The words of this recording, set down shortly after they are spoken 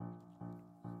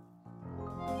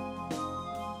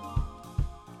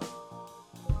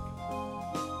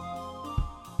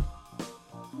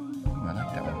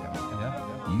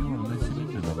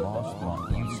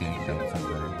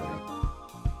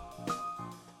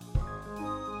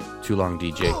Too long,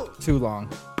 DJ. Too long.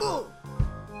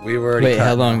 We were already. Wait,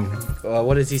 how long?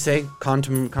 What does he say?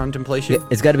 Contemplation.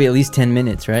 It's got to be at least 10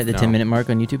 minutes, right? The No. 10-minute mark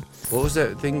on YouTube. What was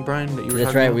that thing, Brian? That you were That's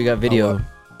talking right. about? We got video.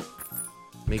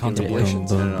 Making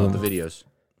Contemplations. videos. No, Boom, the boom. videos.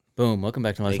 Boom. Welcome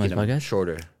back to Lost Making Minds them Podcast.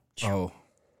 shorter. Oh.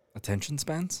 Attention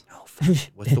spans?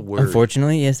 What's the word?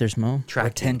 Unfortunately, yes, they're small. Tracking.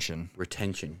 Retention.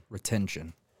 Retention.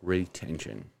 Retention.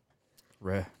 Retention.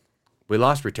 We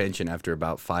lost retention after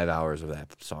about 5 hours of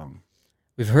that song.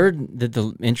 We've heard that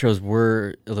the intros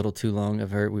were a little too long.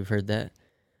 We've heard that.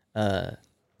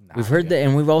 We've heard that,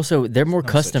 and we've also they're more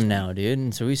custom now, dude.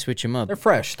 And so we switch them up. They're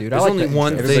fresh, dude. There's I like only the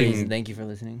one intros. thing- Everybody's, thank you for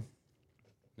listening.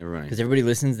 Never mind. Because everybody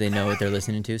listens, they know what they're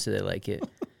listening to, so they like it.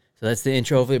 So that's the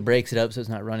intro. Hopefully, it breaks it up so it's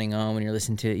not running on when you're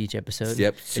listening to each episode.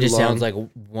 Yep. It just sounds like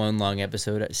one long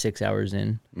episode at 6 hours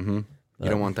in. Mm-hmm. You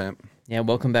don't want that. Yeah,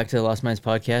 welcome back to the Lost Minds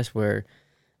Podcast, where,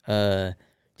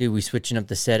 dude, we switching up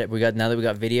the setup. Now that we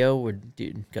got video,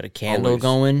 got a candle Always.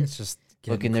 going. It's just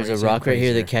Looking, there's a crazier rock and right here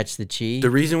crazier. that catch the chi. The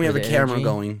reason we or have a the camera energy.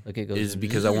 going Look, it goes is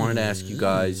because I wanted to ask you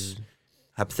guys,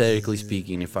 hypothetically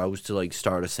speaking, if I was to like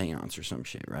start a seance or some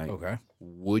shit, right? Okay.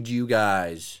 Would you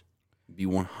guys be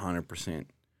 100%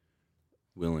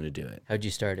 willing to do it? How'd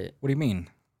you start it? What do you mean?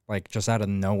 Like, just out of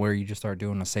nowhere, you just start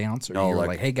doing a seance? Or No, you're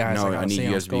like, hey, guys, no, I got a need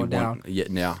you guys seance to be going down. Yeah,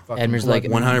 no. Fucking Admir's plug like,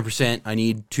 it in. 100%. I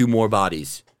need 2 more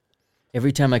bodies.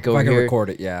 Every time I go If I over can here record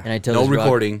it, yeah. and I tell No this rock,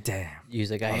 recording. Damn.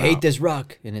 he's like, I I'm hate out. this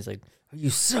rock. And he's like, oh, you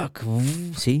suck.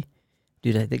 See?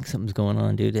 Dude, I think something's going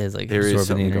on, dude. It has like There is absorbing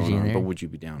something energy going in on, there. but would you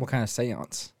be down? What kind of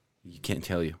seance? You can't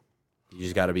tell you. You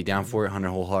just got to be down for it, 100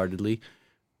 wholeheartedly,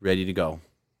 ready to go.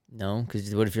 No,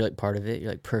 because what if you're like part of it?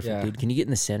 You're like, perfect, Yeah. dude. Can you get in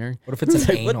the center? What if it's an Like,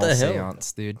 anal what the hell?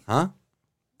 seance, dude? Huh?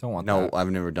 Don't want No, that. I've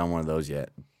never done one of those yet.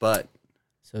 But,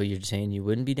 So you're saying you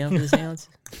wouldn't be down for the seance?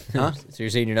 Huh? So you're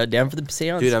saying you're not down for the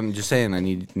seance? dude, I'm just saying I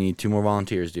need 2 more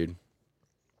volunteers, dude.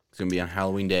 It's going to be on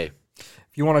Halloween Day.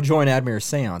 If you want to join Admir's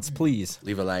seance, please.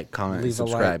 Leave a like, comment, Leave and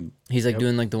a like. subscribe. He's like Yep.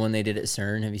 doing like the one they did at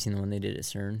CERN. Have you seen the one they did at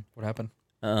CERN? What happened?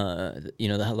 You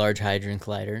know, the Large Hadron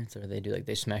Collider. So they do like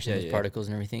they smash Yeah, those yeah. particles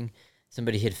and everything.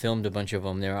 Somebody had filmed a bunch of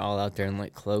them. They were all out there in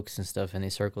like cloaks and stuff, and they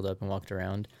circled up and walked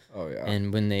around. Oh, yeah.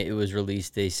 And when it was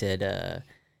released, they said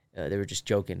they were just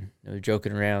joking. They were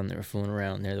joking around. They were fooling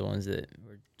around. They're the ones that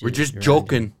We're just around.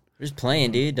 joking. We're just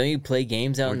playing, dude. Don't you play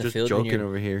games out We're in the just field when joking you're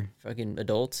over here. fucking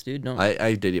adults, dude? Don't.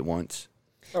 I did it once.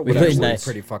 That we would played actually night- be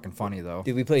pretty fucking funny, though.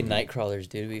 Dude, we played night crawlers,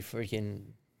 dude. We freaking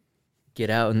get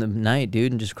out in the night,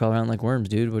 dude, and just crawl around like worms,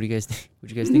 dude. What do you guys think? What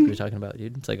do you guys think we were talking about,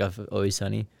 dude? It's like off of Always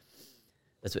Sunny.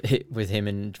 That's what with him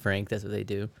and Frank. That's what they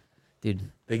do, dude.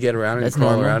 They get around and That's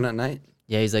crawl normal. around at night.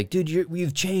 Yeah, he's like, dude,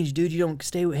 you've changed, dude. You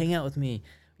don't hang out with me.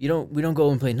 We don't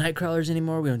go and play night crawlers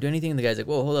anymore. We don't do anything. And the guy's like,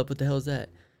 whoa, hold up, what the hell is that?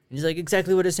 And he's like,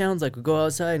 exactly what it sounds like. We go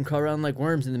outside and crawl around like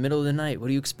worms in the middle of the night. What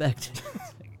do you expect?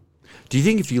 Do you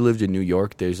think if you lived in New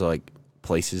York, there's like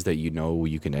places that you know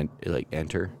you can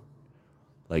enter,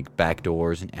 like back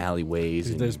doors and alleyways,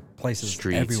 Dude, and there's places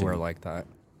streets everywhere and, like that.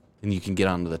 and you can get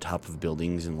onto the top of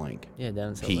buildings and like, Yeah, down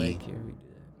in Salt Pee. Lake. Here, we do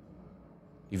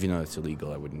that. even though it's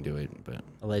illegal, I wouldn't do it, but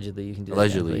Allegedly, you can do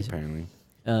allegedly, that. apparently,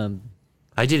 Um,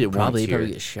 I did it probably once you here.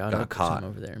 probably get shot got up or caught. something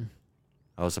over there.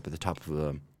 I was up at the top of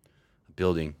a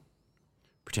building,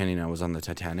 pretending I was on the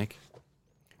Titanic,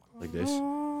 like this.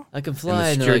 I can And fly. the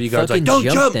And security they're like, guard's like, fucking "Don't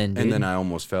jump, jump!" then, dude. And then I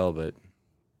almost fell, but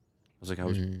I was like, I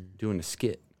was Mhm. doing a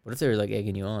skit. What if they were like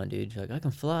egging you on, dude? You're like, I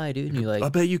can fly, dude. And you're I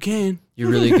like, bet you can. you're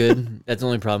really good. That's the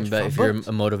only problem It's about if you're a $5.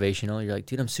 motivational. You're like,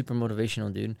 dude, I'm super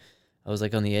motivational, dude. I was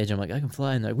like on the edge. I'm like, I can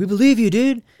fly. And they're like, we believe you,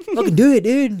 dude. Fucking do it,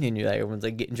 dude. And you're like, everyone's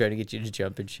like trying to get you to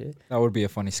jump and shit. That would be a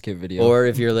funny skit video. Or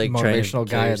if you're like trying to motivational kill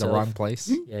guy at yourself. the wrong place.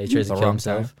 Yeah, he tries to The kill wrong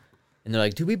himself. And they're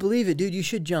like, dude, we believe it, dude. You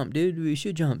should jump, dude. You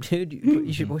should jump, dude.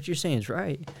 You should. What you're saying is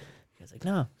right. I was like,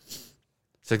 no.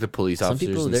 It's like the police Some officers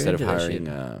people, they're instead of into that hiring,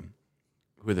 shit.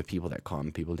 who are the people that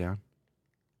calm people down?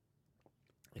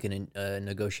 Like a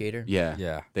negotiator. Yeah.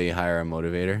 Yeah. They hire a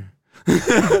motivator.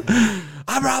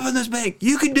 I'm robbing this bank.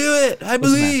 You can do it. I Listen, man.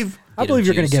 believe. I Get believe him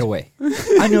you're going to juiced. get away.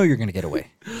 I know you're going to get away.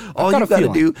 All got you a got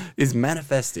to feeling. do is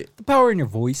manifest it. The power in your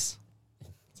voice,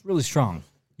 it's really strong.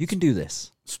 You can do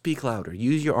this. Speak louder.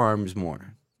 Use your arms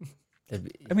more. That'd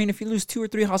be- I mean, if you lose 2 or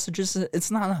 3 hostages, it's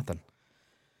not nothing.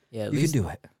 yeah, at You least can do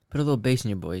it. put a little bass in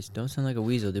your voice. Don't sound like a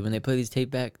weasel, dude. When they play these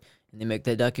tape back and they make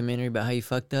that documentary about how you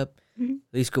fucked up, at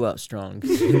least go out strong.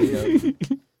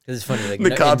 Because it's funny. Like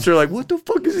The cops are like, what the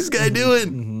fuck is this guy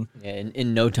doing? Yeah,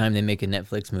 in no time they make a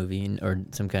Netflix movie or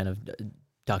some kind of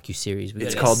docu-series.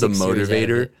 It's called The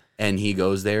Motivator. And he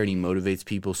goes there and he motivates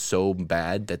people so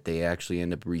bad that they actually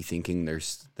end up rethinking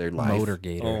their life. Motor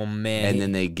Gator. Oh, man. And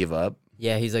then they give up.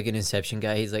 Yeah, he's like an Inception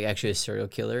guy. He's like actually a serial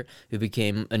killer who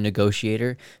became a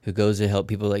negotiator who goes to help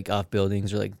people like off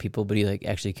buildings or like people, but he like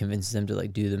actually convinces them to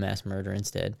like do the mass murder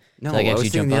instead. No, to, like, I was actually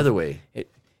thinking jump the off. other way.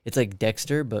 It's like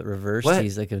Dexter, but reversed. What?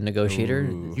 He's like a negotiator.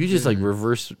 You just like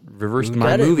reversed We my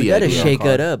gotta, movie we gotta idea. shake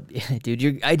that up, yeah, dude.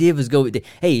 Your idea was go.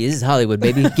 Hey, this is Hollywood,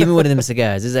 baby. Give me one of them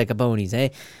cigars. This is like Capone's. Hey,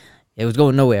 it was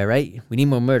going nowhere, right? We need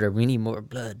more murder. We need more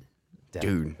blood.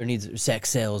 Dude. There needs sex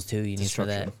cells too. You need for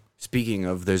that. Destruction. Speaking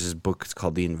of, there's this book. It's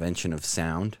called The Invention of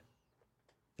Sound.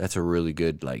 That's a really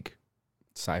good like.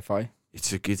 Sci-fi.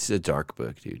 It's a dark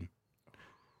book, dude.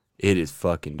 It is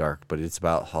fucking dark, but it's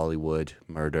about Hollywood,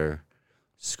 murder,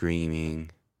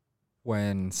 screaming.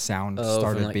 When sound Oh, from,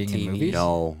 started like, being in TV? movies.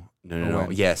 No.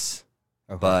 when? Yes,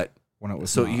 Okay. but when it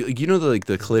was so not. you know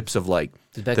the clips of like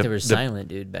 'Cause back The- there were the- silent,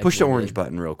 dude. Back push the then, orange like-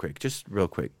 button real quick, just real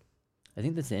quick. I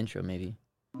think that's the intro, maybe.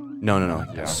 No.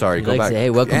 Yeah. Sorry, He go likes back. it. Hey,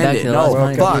 welcome End back it. to the No,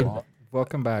 Lost fuck. Podcast.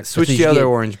 Welcome back. Switch So you the other get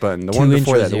orange button. The Two one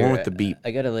before intros that, the one here. with the beep.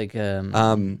 I gotta like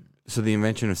So the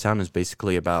invention of sound is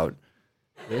basically about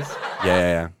this.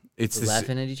 yeah. It's We're this,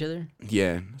 laughing at each other.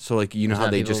 yeah. So like you know There's how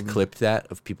not they just people- clipped that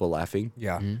of people laughing.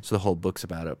 Yeah. Mhm. So the whole book's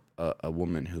about a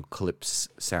woman who clips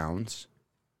sounds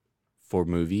for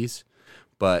movies,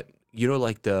 but you know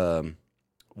like the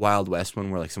Wild West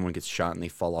one where like someone gets shot and they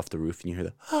fall off the roof and you hear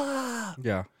the ah.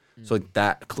 Yeah. So like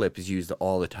that clip is used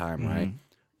all the time, right?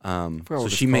 forgot So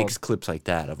what she it's makes called. clips like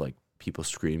that of like people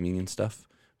screaming and stuff,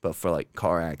 but for like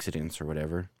car accidents or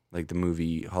whatever. Like the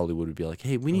movie Hollywood would be like,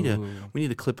 "Hey, we need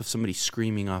a clip of somebody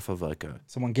screaming off of like a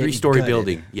Someone getting 3-story gutted.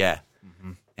 building." Yeah.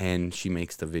 Mhm. And she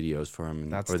makes the videos for him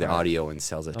That's or the tight. audio and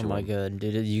sells it Oh to my him. god,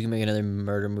 dude! You can make another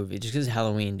murder movie just because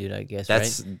Halloween, dude. I guess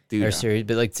That's right? dude. Or series,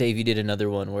 but like say if you did another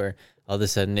one where all of a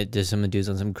sudden it just some dudes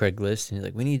on some Craigslist and he's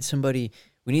like, we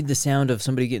need the sound of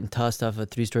somebody getting tossed off a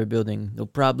 3-story building. No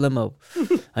problemo.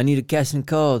 I need a casting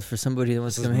call for somebody that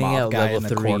wants to This come hang mob out. guy Level in the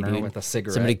 3, corner dude. with a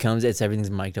cigarette. Somebody comes, everything's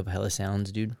mic'd up, hella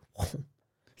sounds, dude.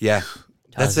 Yeah.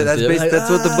 That's Tosses it. That's it. basically, Like, that's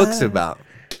what the book's about.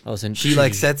 All of a sudden, She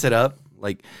like sets it up.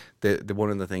 Like the one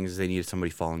of the things is they needed somebody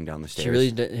falling down the stairs. She really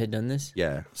had done this.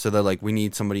 Yeah. So they're like, we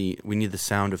need the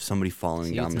sound of somebody falling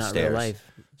See, down it's the not stairs. real life.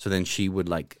 So then she would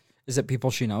like Is it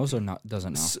people she knows or not?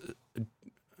 Doesn't know.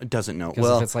 doesn't know. 'Cause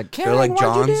Well, if it's like, they're like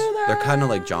 "Karen, why'd you Johns. do They're kind of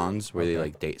that?" like Johns, where they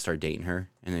Okay. like start dating her,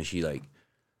 and then she like,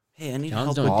 hey, I need John's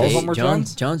help don't with all of this. them are date.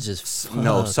 Johns? John's just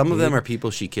No, fuck, some of them dude. are people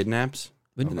she kidnaps,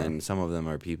 But- and then some of them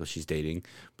are people she's dating.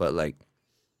 But like,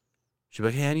 she'd be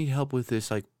like, hey, I need help with this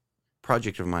like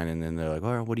project of mine, and then they're like,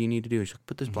 all right, what do you need to do? She's like,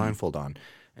 put this blindfold on,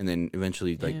 and then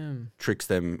eventually like Damn. tricks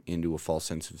them into a false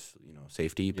sense of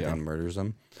safety, but Yeah. then murders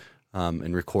them,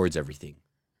 and records everything.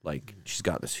 Like she's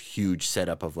got this huge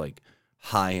setup of like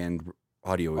high end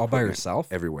audio All by equipment herself?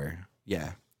 everywhere.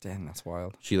 Yeah, Damn, that's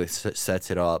wild. she like sets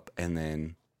it up and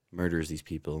then murders these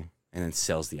people and then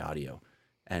sells the audio.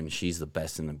 And she's the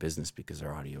best in the business because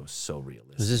her audio is so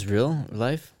realistic. Was this real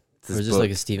life? It's Or is this book.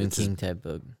 like a Stephen It's this- King type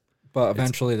book? But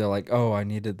eventually they're like, oh, I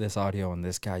needed this audio and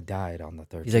this guy died on the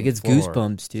 13th He's like, it's floor.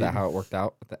 Goosebumps, Is dude. that how it worked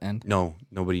out at the end? No,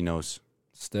 nobody knows.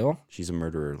 Still? She's a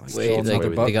murderer. Like, Wait, she gets another away like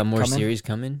with book they got more coming? series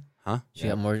coming? Huh? She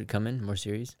got more coming? More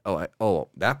series? Oh,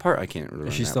 that part I can't remember.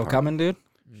 Is she that still part. coming, dude?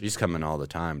 She's coming all the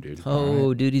time, dude.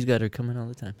 Oh, dude, he's got her coming all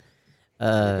the time.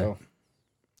 There you go.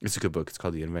 It's a good book. It's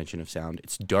called The Invention of Sound.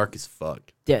 It's dark as fuck.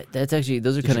 Yeah, that's actually,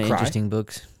 those are Did you kind of cry? interesting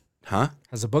books. Huh?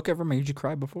 Has a book ever made you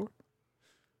cry before?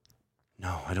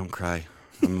 No, I don't cry.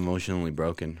 I'm emotionally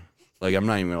broken. Like I'm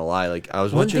not even gonna lie. Like I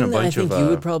was One watching thing a that I bunch think of. you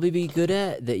would probably be good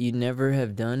at that you never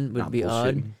have done would Not be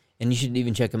odd. bullshitting. And you should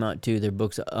even check them out too. Their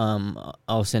books,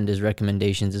 I'll send as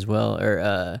recommendations as well,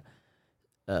 or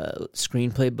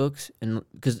screenplay books. And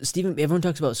because everyone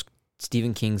talks about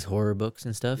Stephen King's horror books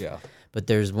and stuff. Yeah. But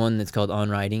there's one that's called On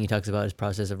Writing. He talks about his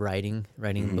process of writing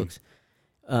Mhm. books,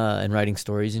 and writing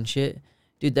stories and shit.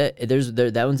 Dude, that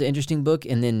one's an interesting book.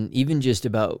 And then even just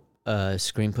about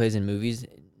screenplays and movies,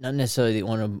 not necessarily that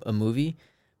want a movie,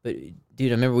 but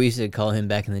dude, I remember we used to call him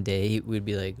back in the day. We'd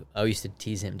be like, I used to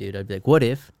tease him, dude. I'd be like, what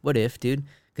if, dude?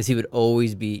 Because he would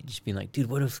always be just being like, dude,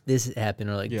 what if this happened,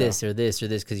 or like Yeah. this or this or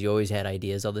this? Because you always had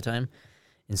ideas all the time,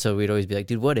 and so we'd always be like,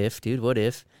 dude, what if, dude, what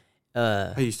if?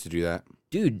 I used to do that.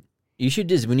 Dude, you should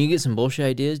just, when you get some bullshit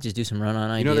ideas, just do some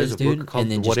run-on You know, ideas, there's a book dude, called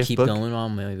and then The What just If keep book? going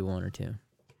on maybe one or two.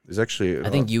 There's actually. I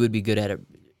think you would be good at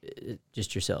it,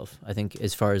 just yourself. I think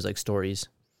as far as like stories,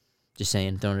 just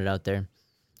saying, throwing it out there,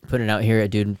 putting it out here,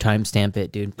 dude. Timestamp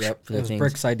it, dude. Yep. For It the was things.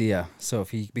 Brick's idea. So if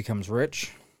he becomes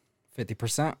rich,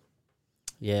 50%.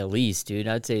 Yeah, at least, dude.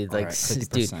 I'd say like, Alright,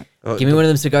 dude, 50%. give me one of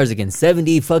them cigars again.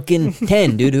 70 fucking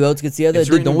 10, dude. Who else gets the other? It's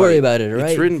Dude, written don't by- worry about it, all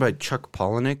right? It's written by Chuck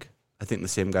Palahniuk. I think the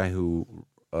same guy who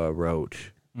wrote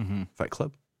Mm-hmm. Fight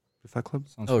Club. Fight Club.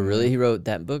 Sounds Oh, familiar. really? He wrote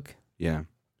that book? Yeah,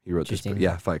 he wrote this book. Interesting.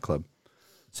 Yeah, Fight Club.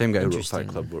 Same guy who wrote Fight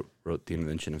Interesting. Club wrote The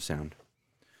Invention of Sound.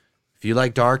 If you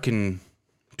like dark and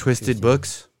twisted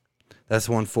books, that's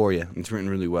one for you. It's written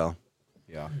really well.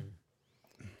 Yeah.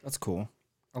 That's cool.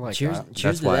 I like cheers, that.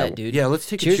 cheers to why that, dude. Yeah, let's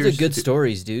take cheers a cheers to good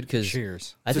stories, dude. Because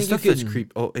Cheers. I the think you stuff that's could.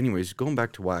 creep. Oh, anyways, going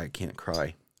back to why I can't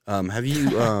cry. Have you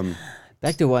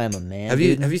Back to why I'm a man. have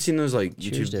dude. you seen those like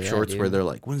Cheers to YouTube that, shorts where dude. they're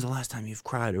like, "When's the last time you've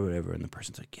cried?" or whatever, and the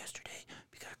person's like, "Yesterday,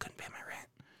 because I couldn't pay my rent."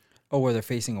 Oh, where they're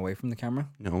facing away from the camera?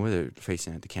 No, where they're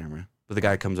facing at the camera. But the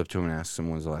guy comes up to him and asks them,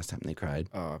 "When's the last time they cried?"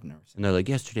 Oh, I've never seen. And they're like,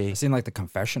 "Yesterday." I've seen like the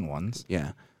confession ones.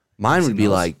 Yeah, mine would seen be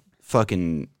those? like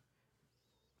fucking.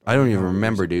 I don't even No,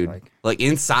 remember, usually, dude. Like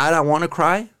inside, I want to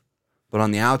cry, but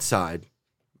on the outside,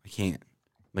 I can't.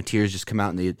 My tears just come out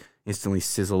and they instantly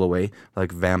sizzle away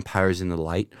like vampires in the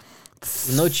light.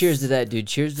 No cheers to that, dude.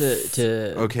 Cheers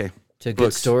to Okay, to good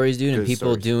Books. stories, dude, and Good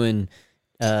people stories. doing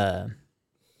to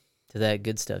that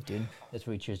good stuff, dude. That's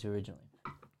what we cheers to originally.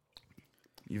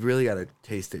 you really got to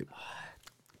taste it.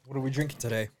 What are we drinking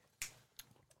today?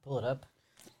 Pull it up.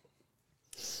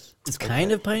 It's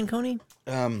kind of pine coney.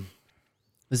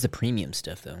 This is the premium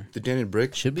stuff, though. The Dented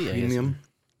Brick Should be, I guess. premium.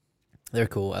 They're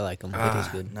cool. I like them. They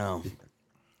taste good. No,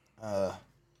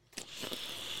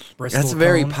 Bristol that's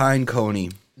very Cone. pine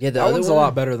coney. Yeah, the That other one's one, a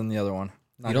lot better than the other one.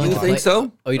 Not You don't gonna like You the lie. think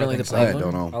so? Oh, you don't I like the think so. plain I one?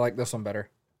 don't know. I like this one better.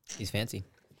 He's fancy.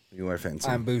 You are fancy.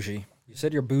 I'm bougie. You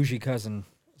said your bougie cousin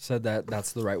said that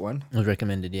that's the right one. It was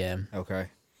recommended, yeah. Okay.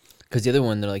 Because the other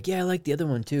one, they're like, yeah, I like the other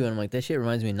one too. And I'm like, that shit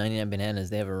reminds me of 99 Bananas.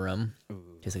 They have a rum.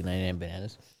 Just like 99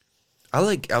 Bananas. I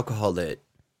like alcohol that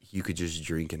you could just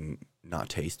drink and not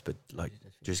taste, but like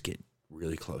just get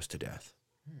really close to death.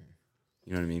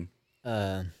 You know what I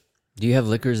mean? Do you have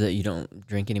liquors that you don't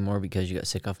drink anymore because you got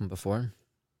sick off them before?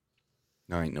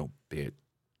 No, ain't no bit.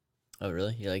 Oh,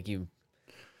 really? You're like, you.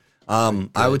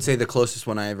 I would say the closest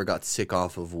one I ever got sick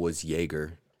off of was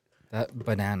Jaeger. That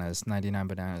bananas, 99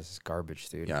 bananas is garbage,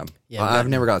 dude. Yeah, Yeah, I've but-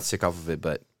 never got sick off of it,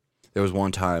 but there was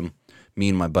one time, me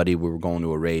and my buddy, we were going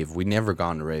to a rave. We'd never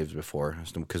gone to raves before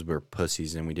because we were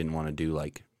pussies and we didn't want to do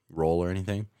like roll or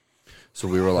anything. So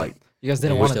we were like, You guys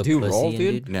didn't You're want to so do pussy, roll,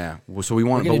 dude. dude? nah. So we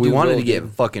wanted, gonna but we do wanted roll, to get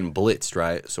dude. fucking blitzed,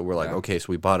 right? So we're like, Yeah. okay, so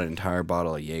we bought an entire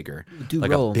bottle of Jaeger, Do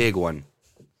like roll. a big one.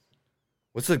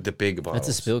 What's like the big bottle? That's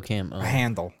a spill cam. Oh. A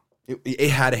handle. It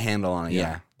had a handle on it, yeah.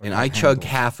 Yeah. And Like I a chugged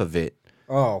handle. half of it.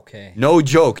 Oh, okay. No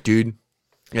joke, dude.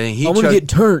 And he I'm gonna chugged. get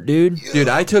turned, dude. Dude,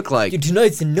 I took like Dude,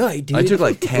 tonight's the night, dude. I took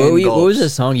like 10 What was gulps. that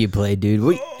song you played,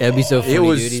 dude? That'd be so funny,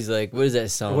 was- dude. He's like, what is that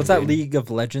song? What's that dude? League of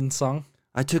Legends song?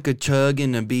 I took a chug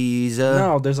and a Beeza.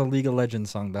 No, there's a League of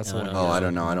Legends song. That's No, the one. no, Oh, I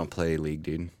don't know. I don't play League,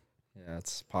 dude. Yeah,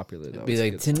 it's popular though. Be It's a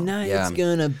like, good song. tonight's Yeah.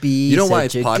 gonna be. You know why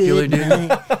such it's a popular, good dude?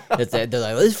 night. That's that. They're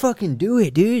like, let's fucking do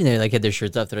it, dude. And they like had their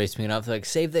shirts off. They're like swinging off. They're like,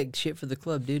 save that shit for the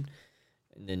club, dude.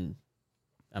 And then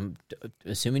I'm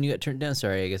assuming you got turned down.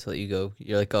 Sorry, I guess I'll let you go.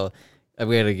 You're like, oh,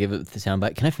 we gotta give it the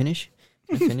soundbite. Can I finish?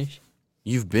 Can I finish?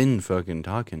 You've been fucking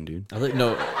talking, dude.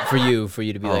 No, for you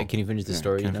to be Oh, like, can you finish the Yeah,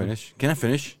 story? Can you I know? finish? Can I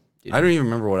finish? Dude. I don't even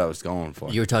remember what I was going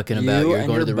for. You were talking You about you were and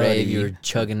going to your the rave. buddy. You were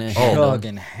chugging a Oh. handle.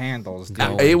 Chugging handles, dude.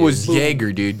 Go. It was Boom,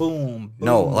 Jaeger, dude. Boom.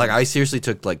 No, boom. like I seriously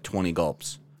took like 20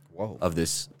 gulps Whoa. of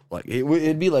this. Like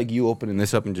it'd be like you opening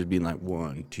this up and just being like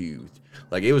 1, 2.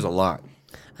 Like it was a lot.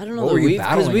 I don't know. What though, were you because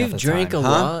battling we've at the drank time? a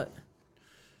Huh? lot.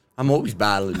 I'm always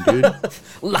battling, dude.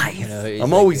 Life. You know, it's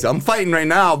I'm like- always. I'm fighting right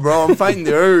now, bro. I'm fighting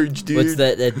the urge, dude. What's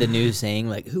that the new saying?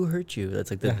 Like, who hurt you? That's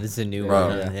like this is a new Bro.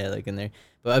 one. Yeah, like in there.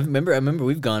 But I remember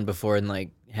we've gone before and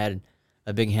like had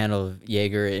a big handle of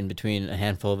Jaeger in between a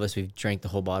handful of us. We've drank the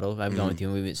whole bottle. I've gone with you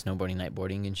and we went snowboarding,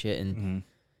 nightboarding and shit. And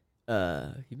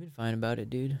you've been fine about it,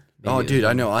 dude. Oh, Maybe it dude, was-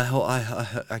 I know.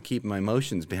 I keep my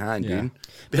emotions behind, Yeah. dude.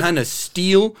 Behind a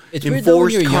steel It's weird though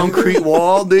when enforced you're younger. concrete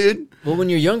wall, dude. Well, when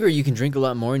you're younger, you can drink a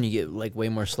lot more and you get like way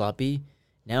more sloppy.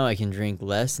 Now I can drink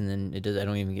less and then it does. I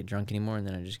don't even get drunk anymore and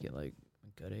then I just get like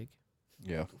a gut ache.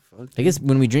 Yeah. I guess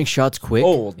when we drink shots quick,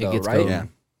 Old, it though, gets right? going. Yeah.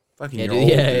 Fucking Yeah, you're dude,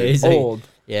 old, yeah, dude. it's like- Old.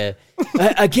 Yeah.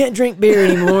 I can't drink beer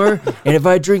anymore. And if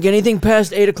I drink anything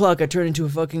past 8 o'clock, I turn into a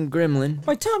fucking gremlin.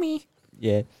 My tummy.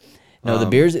 Yeah. No, the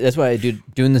beers. That's why I do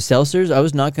doing the seltzers. I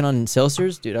was knocking on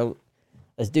seltzers, dude.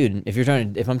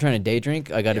 If I'm trying to day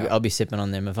drink, I'll be sipping on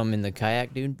them. If I'm in the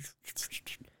kayak, dude.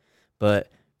 But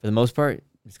for the most part,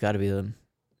 it's got to be them.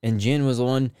 And gin was the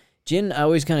one. Gin I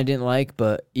always kind of didn't like,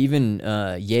 but even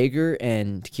Jaeger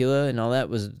and tequila and all that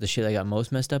was the shit I got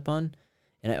most messed up on.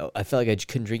 And I felt like I just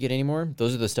couldn't drink it anymore.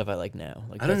 Those are the stuff I like now.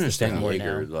 Like I don't that's the stuff understand more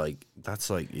Jaeger. now. Like that's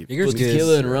like Jaeger's good.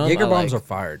 Tequila and rum, Jaeger I bombs like. are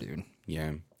fire, dude.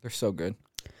 yeah. They're so good.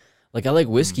 Like I like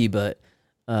whiskey, but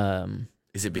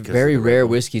Is it because very of the rare red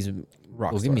one? whiskeys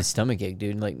Rockstar. will give me stomach ache,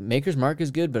 dude. Like Maker's Mark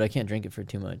is good, but I can't drink it for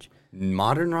too much.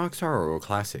 Modern Rockstar or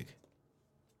classic?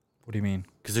 What do you mean?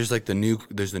 Because there's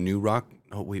the new rock.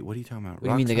 Oh wait, what are you talking about? What do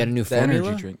you mean they got a new The formula?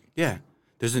 energy drink. Yeah,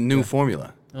 there's a new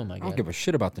formula. Oh my I don't god. give a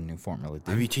shit about the new formula, dude.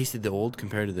 Have you tasted the old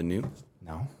compared to the new?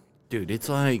 No. Dude, it's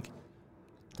like,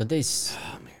 Don't they?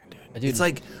 oh man, dude. Dude, It's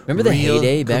like remember the real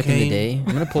heyday back in the cocaine. day?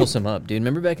 I'm gonna pull some up, dude.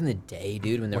 Remember back in the day,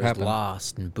 dude, when there What was happened?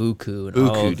 Lost and Buku and Buku,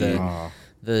 all of dude.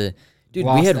 the dude.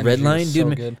 Lost we had Energy Redline, was dude.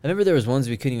 so good. I remember there was ones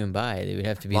we couldn't even buy. They would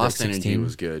have to be Lost like 16. Energy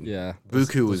was good. Yeah.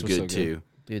 Buku was those were so good too.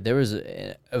 Dude, there was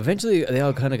eventually they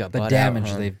all kind of got The bought damage out,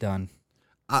 huh? they've done.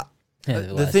 Yeah,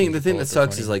 The last thing one's that bullet for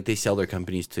sucks 20. is like they sell their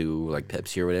companies to like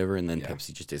Pepsi or whatever, and then Yeah.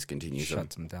 Pepsi just discontinues them.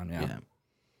 Shuts them down. Yeah. Yeah.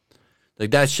 Like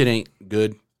that shit ain't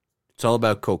good. It's all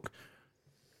about Coke.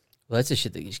 Well, that's the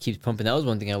shit that just keeps pumping. That was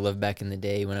one thing I loved back in the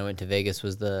day when I went to Vegas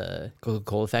was the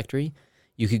Coca-Cola factory.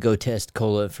 You could go test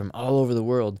cola from all over the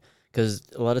world because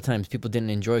a lot of times people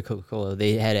didn't enjoy Coca-Cola.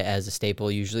 They had it as a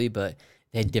staple usually, but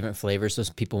they had different flavors. So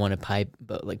some people wanted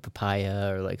but like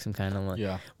papaya or like some kind of like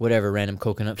Yeah. whatever random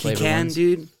coconut flavor Pecan, ones.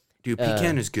 dude. Dude,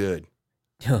 pecan is good.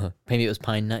 Maybe it was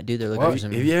pine nut, dude. They're looking What? for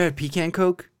some. Have you ever had pecan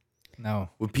Coke No.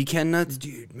 with pecan nuts,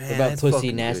 dude? Man, What about that's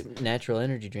pussy fucking good. natural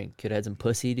energy drink? Could have had some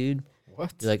pussy, dude.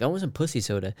 What? You're like, I want some pussy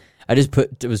soda. I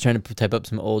was trying to type up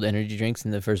some old energy drinks,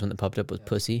 and the first one that popped up was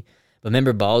pussy. But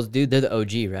remember Balls, dude? They're the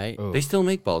OG, right? Oh. They still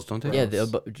make balls, don't they? Yeah,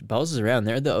 Balls is around.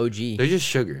 They're the OG. They're just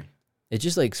sugar. It's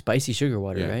just like spicy sugar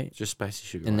water, Yeah, right? it's just spicy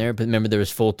sugar. And water. there, but remember there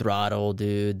was Full Throttle,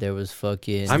 dude. There was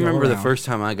fucking. I remember the around. first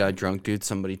time I got drunk, dude.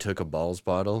 Somebody took a balls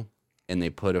bottle and they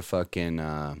put a fucking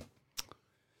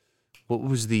what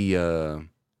was the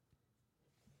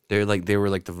they were like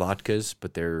the vodkas,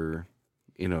 but they're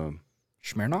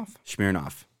Smirnoff?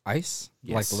 Smirnoff. Ice?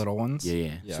 Like Yes. the little ones?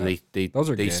 Yeah. Yeah. So they Those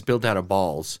are they good. spilled out of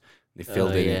balls. They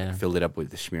filled Oh, it yeah. filled it up with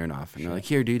the Smirnoff, and they're like,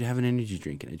 "Here, dude, have an energy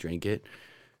drink." And I drank it,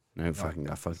 and I fucking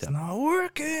got fucked It's up. not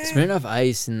working. Smirnoff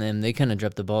Ice, and then they kind of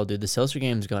dropped the ball, dude. The seltzer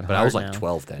game's gone But hard I was like now.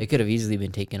 12 then, It could have easily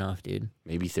been taken off, dude.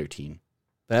 maybe 13.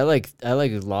 But I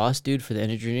like Lost, dude, for the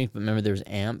energy drink. But remember, there was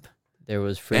Amp. There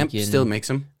was Amp freaking still makes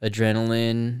them.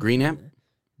 Adrenaline. Green Amp.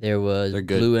 There was They're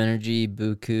good. Blue Energy,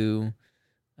 Buku,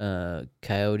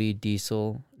 Coyote,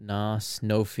 Diesel, Nos,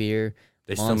 No Fear,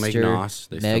 They still make Monster, NOS.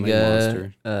 They still make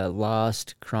Mega, Monster.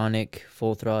 Lost, Chronic,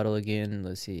 Full Throttle again.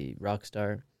 Let's see,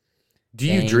 Rockstar. Do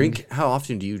you Bang. drink? How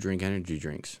often do you drink energy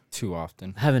drinks? Too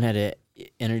often. I haven't had a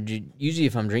energy. Usually,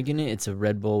 if I'm drinking it, it's a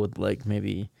Red Bull with like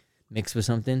maybe mixed with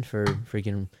something for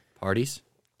freaking. Parties?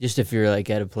 Just if you're like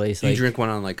at a place Do you like. drink one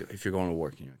on like if you're going to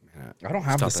work? And you're like, I don't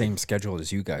have the Stop it. same schedule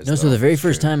as you guys. No, so though. the very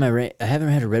first Sure. time I haven't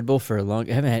had a Red Bull for a long.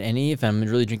 I haven't had any. If I'm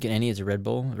really drinking any, it's a Red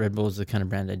Bull. Red Bull is the kind of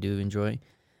brand I do enjoy.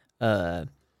 Red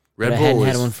But I Bull hadn't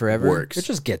had is- one forever. works. It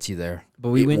just gets you there. But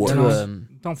we It went to works.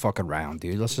 Don't fuck around,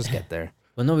 dude. Let's just get there.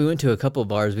 well, no, we went to a couple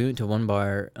bars. We went to one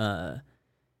bar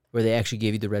where they actually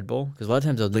gave you the Red Bull because a lot of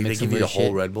times they'll Like they mix some give you the weird whole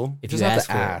shit Red Bull. if Just you have ask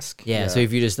to for ask. it. Yeah, so Yeah.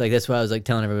 if you just like that's why I was like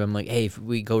telling everyone, I'm like, hey, if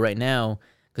we go right now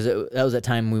because that was that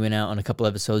time we went out on a couple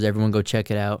episodes. Everyone go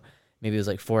check it out. Maybe it was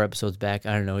like 4 episodes back.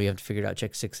 I don't know. You have to figure it out.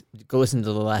 Check 6. Go listen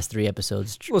to the last 3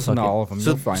 episodes. Listen to Fuck it. all of them. So,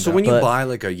 You'll find so out. when you But buy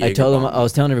like a Jaeger I told them, bomb, I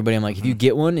was telling everybody, I'm like, if you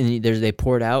get one and they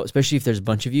pour it out, especially if there's a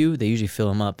bunch of you, they usually fill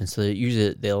them up, and so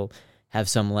usually they'll have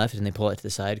some left and they pull it to the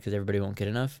side because everybody won't get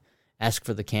enough. Ask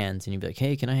for the cans, and you'd be like,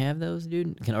 hey, can I have those,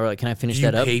 dude? Can I finish do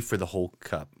you that up? pay for the whole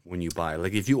cup when you buy?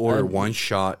 Like if you order one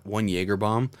Jaeger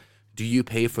bomb, do you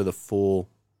pay for the full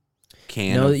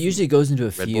can? No, of it usually goes into a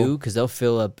Red few Bull? because they'll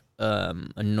fill up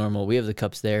a normal. We have the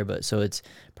cups there, but so it's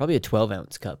probably a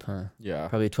 12-ounce cup, huh? yeah.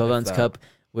 Probably a 12-ounce that. cup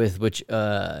with which these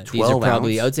are 12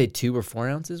 probably ounce? I would say 2 or 4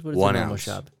 ounces. What is 1 a normal ounce.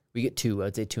 shop? We get 2.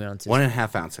 I'd say 2 ounces.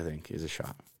 1.5 ounce, I think, is a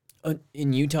shot.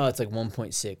 In Utah, it's like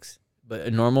 1.6, but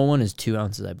a normal one is 2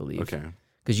 ounces, I believe. Okay.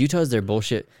 Because Utah's their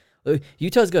bullshit.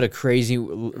 Utah's got a crazy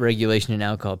regulation in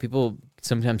alcohol. People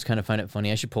sometimes kind of find it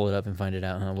funny. I should pull it up and find it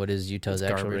out. Huh? What is Utah's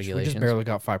It's actual garbage. We regulations? just barely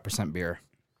got 5% beer.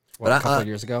 But A I- couple of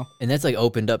years ago. And that's like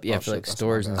opened up, yeah, Oh, for shit, like that's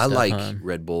stores not and I stuff. like huh?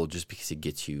 Red Bull just because it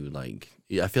gets you like.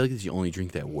 I feel like it's the only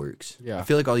drink that works. Yeah. I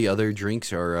feel like all the other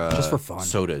drinks are Just for fun.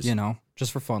 sodas. You know?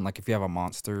 Just for fun. Like if you have a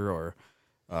Monster or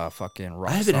fucking Rockstar.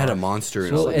 I haven't had a Monster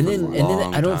in Well, a and long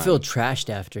then I don't time. feel trashed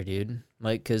after, dude.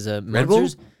 Like, cause Red Bull.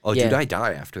 Monsters, Oh, yeah. dude, I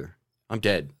die after. I'm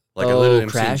dead. Like I Oh, literally am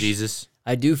seeing crash? Jesus.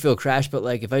 I do feel crash, but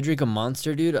like if I drink a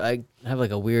Monster, dude, I have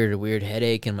like a weird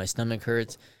headache and my stomach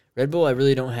hurts. Red Bull, I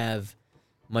really don't have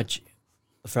much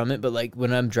from it, but like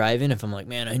when I'm driving, if I'm like,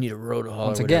 man, I need a road haul.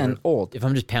 Once or again, whatever, old. if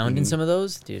I'm just pounding some of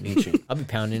those, dude, Ancient. I'll be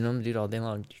pounding them, dude, all day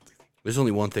long. There's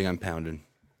only one thing I'm pounding.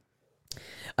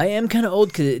 I am kind of old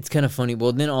because it's kind of funny.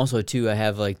 Well, then also too, I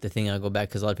have like the thing I'll go back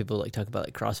because a lot of people like talk about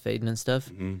like crossfading and stuff.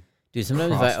 Mhm. Dude,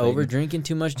 sometimes if I Crossfading. over drinking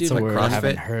too much, dude, That's a like word I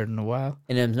haven't CrossFit? heard in a while.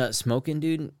 and I'm not smoking,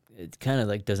 dude, it kind of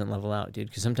like doesn't level out, dude.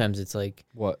 Because sometimes it's like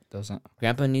What doesn't?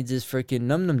 Grandpa needs his freaking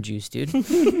num juice, dude.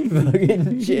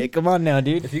 Fucking shit, come on now,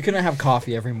 dude. If you couldn't have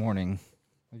coffee every morning,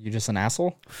 are you just an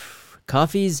asshole?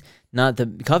 Coffee's not the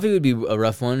coffee would be a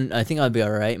rough one. I think I'd be all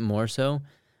right, more so.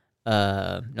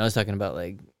 No, I was talking about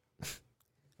like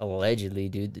allegedly,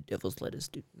 dude, the devil's lettuce,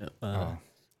 dude. No,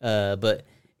 but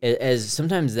as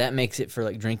sometimes that makes it for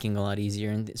like drinking a lot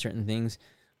easier in certain things.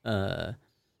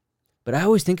 But I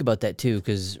always think about that too,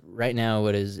 because right now,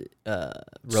 what is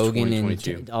Rogan and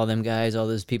 2022. all them guys, all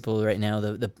those people right now,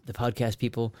 the podcast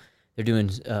people, they're doing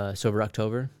Sober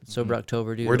October. Sober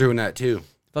October, dude. We're doing that too.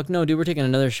 Fuck no, dude. We're taking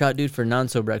another shot, dude, for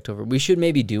non-sober October. We should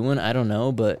maybe do one. I don't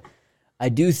know, but I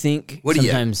do think What do you-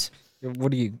 sometimes.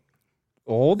 What are you,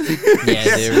 old? Yeah,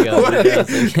 there we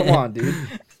go. Come on, dude.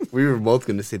 We were both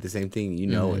going to say the same thing. You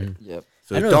know it. Yep.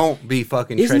 So I know. don't be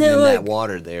fucking Isn't treading it in that like-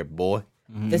 water there, boy.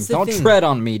 That's the Don't thing. tread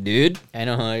on me, dude. I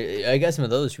know. I got some of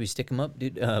those. Should we stick them up,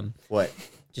 dude? What?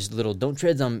 Just little. Don't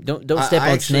treads on. Don't step I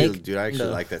on actually, snake. Dude, I actually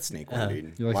No. like that snake one,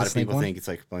 dude. You like a lot the of snake people one? think it's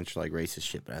like a bunch of like racist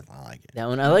shit, but I like it. That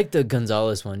one. I like the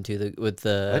Gonzalez one too. With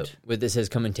What? this says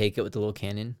 "Come and take it" with the little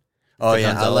cannon. Oh, The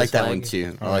yeah. I Gonzalez like that flag. one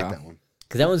too. I Oh, like yeah. that one.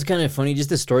 Because that one's kind of funny. Just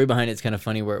the story behind it's kind of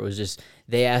funny, where it was just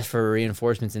they asked for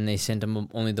reinforcements and they sent them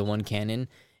only the one cannon,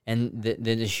 and then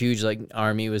this huge like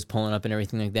army was pulling up and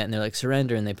everything like that, and they're like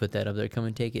surrender, and they put that up there, come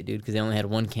and take it, dude, because they only had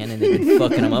one cannon they've been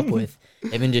fucking them up with.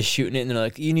 They've been just shooting it, and they're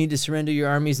like, you need to surrender your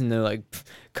armies, and they're like, "Pff,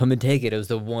 come and take it. It was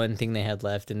the one thing they had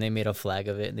left, and they made a flag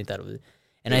of it, and they thought it was.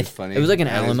 And It was funny. it was like an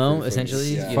That is Alamo, pretty funny.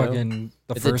 essentially. Yeah. You know? Fucking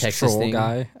the It's a first Texas troll thing.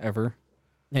 guy ever.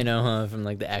 I know, huh? From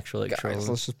like the actual like Guys, trolls.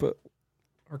 let's just put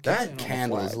our That cannon on the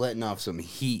candle is flag. letting off some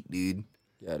heat, dude.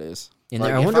 Yeah, it is. In Like,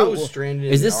 there, I if wonder. I was stranded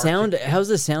in Is the this Arctic- sound? How's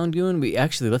the sound doing? We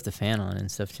actually left the fan on and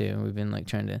stuff too. We've been like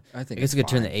trying to. I think I guess it's we could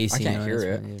turn fine. the AC. I can't on. hear That's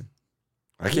it. fine, dude.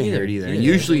 I can't hear it either. And Either.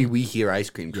 usually we hear ice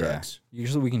cream Yeah. trucks.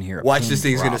 Usually we can hear it. Watch Boom, this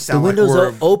thing's gonna drop. The sound like window's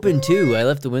we're open too. I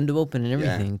left the window open and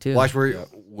Yeah. everything too. Watch where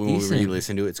when we Decent.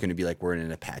 re-listen to it, it's gonna be like we're in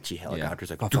an Apache helicopter. It's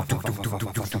like Fa, fa, fa, fa, fa,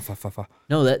 fa, fa, fa, fa, fa, fa.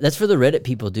 No, that's for the Reddit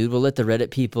people, dude. We'll let the Reddit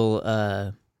people,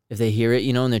 if they hear it,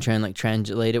 you know, and they're trying to like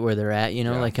translate it where they're at, you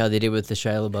know, Yeah. like how they did with the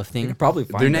Shia LaBeouf You thing. could probably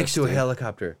find they're next us, to a dude.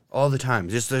 helicopter all the time.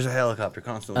 Just there's a helicopter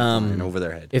constantly flying over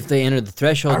their head. If they enter the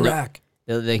threshold, Iraq.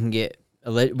 they can get.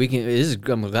 We can. This is.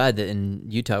 I'm glad that in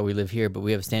Utah we live here, but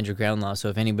we have a stand your ground law. So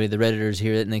if anybody, the Redditors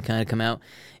hear it and they kind of come out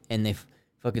and they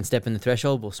fucking step in the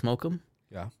threshold, we'll smoke them.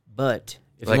 Yeah. But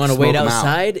if Like, you want to wait smoke 'em out.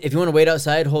 outside, if you want to wait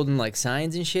outside holding like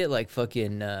signs and shit, like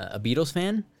fucking a Beatles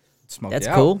fan, Smoke that's it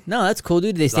out. cool. No, that's cool,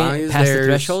 dude. They long stand as past the there's-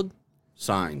 threshold.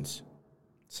 Signs,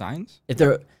 Signs? If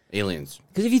they're aliens.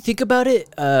 because if you think about it,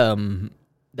 I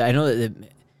know that,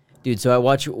 dude. So I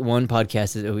watch one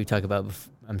podcast that we talked about.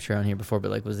 I'm sure on here before,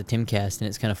 but like was the Timcast, and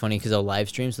it's kind of funny because they'll live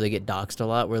stream, so they get doxxed a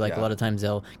lot. Where like a Yeah. lot of times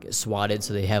they'll get swatted,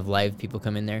 so they have live people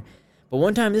come in there. But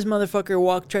one time this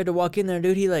motherfucker tried to walk in there,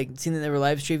 dude. He like seen that they were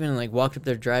live streaming and like walked up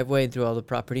their driveway and through all the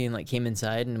property and like came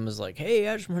inside and was like, "Hey,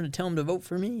 I just wanted to tell him to vote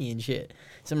for me and shit."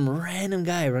 Some random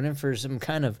guy running for some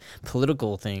kind of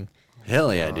political thing.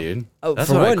 Hell yeah, dude. Oh, That's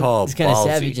for what one, I call it's kind of ballsy.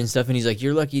 savage and stuff. And he's like,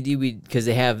 "You're lucky, dude, because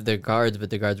they have their guards, but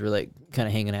the guards were like kind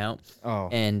of hanging out Oh,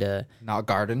 and not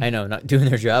garden. I know, not doing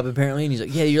their job apparently." And he's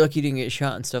like, "Yeah, you're lucky you didn't get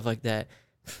shot and stuff like that."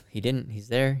 He didn't. He's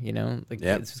there, you know. Like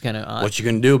Yep. it's kind of odd, What you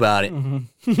gonna do about it?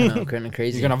 kind of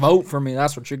crazy. You're gonna vote for me.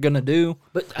 That's what you're gonna do.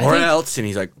 but I Or think, else? And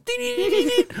he's like,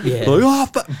 yeah. like, oh,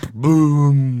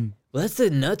 boom. Well, that's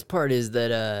the nuts part is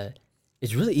that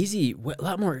it's really easy, a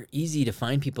lot more easy to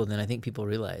find people than I think people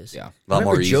realize. Yeah. A lot Remember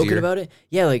more joking easier. about it?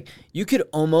 Yeah, like you could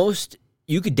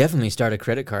definitely start a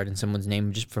credit card in someone's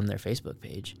name just from their Facebook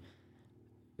page.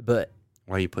 But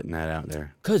Why are you putting that out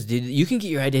there? cause dude, you can get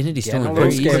your identity Getting stolen a very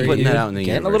little easily. scary, putting dude. that out in the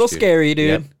Getting a universe, little dude. scary, dude.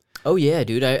 Yep. Oh yeah,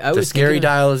 dude. I The was scary thinking of-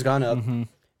 dial has gone up.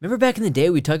 Remember back in the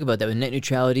day we talked about that with net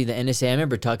neutrality, the NSA. I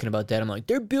remember talking about that. I'm like,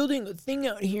 they're building a thing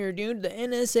out here, dude. The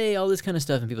NSA, all this kind of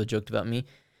stuff, and people joked about me.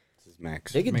 This is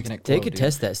Max. They could Making it they glow, could dude.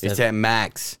 test that stuff. It's at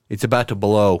max. It's about to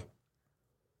blow.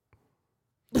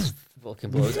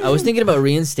 Fucking blows. I was thinking about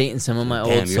reinstating some of my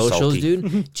Damn, old you're socials, salty.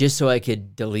 dude, just so I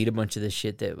could delete a bunch of the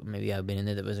shit that maybe I've been in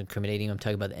there that was incriminating. I'm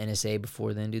talking about the NSA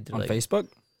before then, dude. They're On like, Facebook,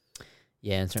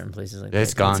 yeah, in certain places like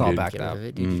It's that. gone, it's all dude. backed Get rid up. of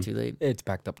it, dude. You're too late. It's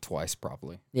backed up twice,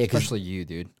 probably. Yeah, 'cause Especially you,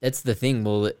 dude. that's the thing.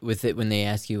 Well, with it, when they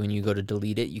ask you when you go to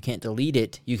delete it, you can't delete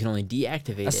it. You can only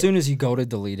deactivate As it. soon as you go to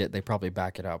delete it, they probably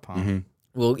back it up, huh? Mm-hmm.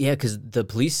 Well, yeah, because the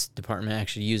police department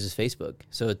actually uses Facebook,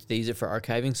 so they use it for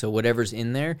archiving. So whatever's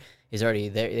in there is already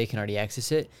there; they can already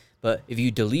access it. But if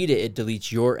you delete it, it deletes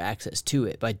your access to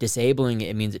it. By disabling it,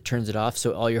 it means it turns it off,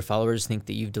 so all your followers think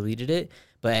that you've deleted it.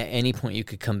 But at any point, you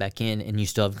could come back in, and you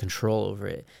still have control over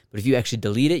it. But if you actually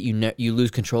delete it, you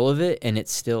lose control of it, and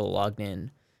it's still logged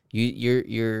in.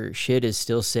 Your shit is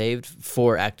still saved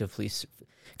for active police.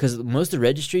 Because most of the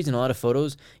registries and a lot of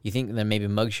photos, you think that maybe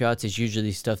mugshots is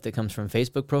usually stuff that comes from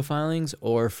Facebook profilings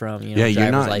or from driver's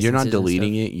you're not licenses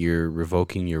deleting it. You're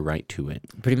revoking your right to it.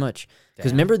 pretty much.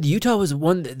 Because remember, the Utah was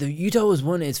one.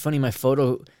 It's funny, my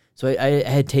photo. So I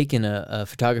had taken a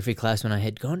photography class when I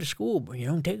had gone to school.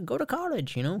 Go to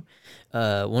college.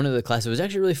 One of the classes was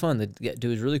actually really fun. The dude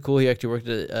was really cool. He actually worked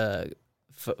at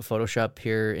Photoshop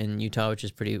here in Utah, which is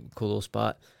a pretty cool little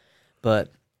spot.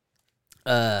 But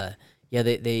yeah,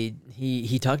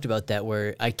 he talked about that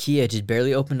where IKEA just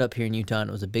barely opened up here in Utah, and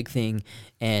it was a big thing.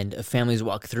 And families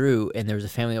walked through, and there was a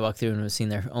family that walked through and was seeing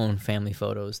their own family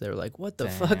photos. They were like, "What the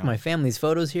fuck? My family's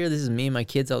photos here? This is me and my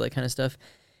kids, all that kind of stuff."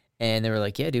 And they were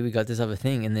like, "Yeah, dude, we got this off a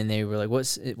thing." And then they were like, "What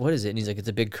is it?" And he's like, "It's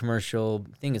a big commercial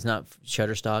thing. It's not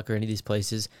Shutterstock or any of these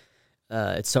places.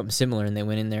 It's something similar." And they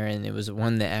went in there, and it was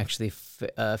one that actually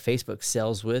Facebook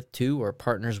sells with too, or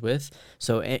partners with.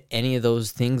 So any of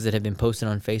those things that have been posted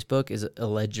on Facebook is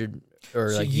alleged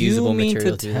or So usable material. You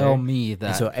mean to tell me And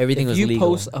that so everything if was you legal.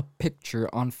 post a picture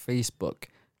on Facebook,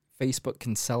 Facebook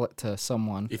can sell it to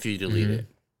someone If you delete it.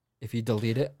 if you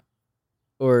delete it,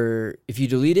 Or if you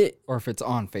delete it, or if it's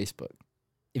on Facebook.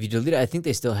 I think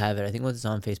they still have it. I think once it's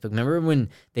on Facebook. Remember when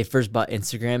they first bought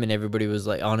Instagram and everybody was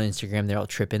like on Instagram, they're all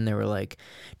tripping. They were like,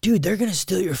 "Dude, they're gonna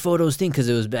steal your photos thing," because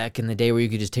it was back in the day where you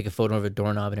could just take a photo of a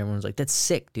doorknob and everyone's like, "That's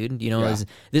sick, dude." Yeah. This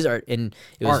is art, and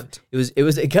it was Art. it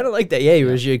was kind of like that. Yeah, you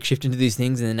were like shifting to these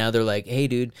things, and then now they're like, "Hey,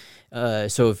 dude,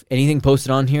 so if anything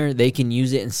posted on here, they can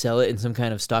use it and sell it in some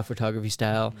kind of stock photography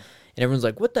style." And everyone's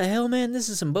like, "What the hell, man? This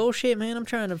is some bullshit, man. I'm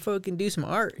trying to fucking do some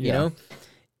art, you know?"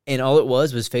 And all it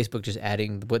was Facebook just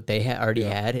adding what they already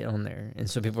had on there. And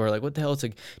so people were like, "What the hell?" It's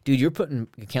like, dude, you're putting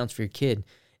accounts for your kid.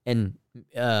 And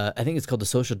I think it's called The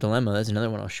Social Dilemma. That's another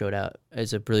one I'll show it out.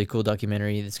 It's a really cool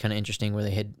documentary that's kind of interesting where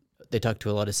they talk to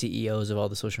a lot of CEOs of all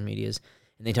the social medias.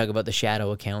 And they talk about the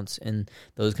shadow accounts and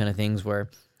those kind of things where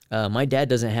my dad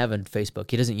doesn't have a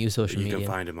Facebook. He doesn't use social You media. can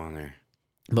find him on there.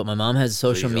 But my mom has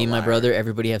social. he's a Me and my liar. brother,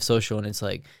 everybody have social. And it's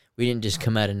like, we didn't just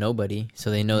come out of nobody. So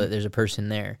they know that there's a person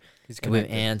there. And we have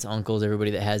aunts, uncles,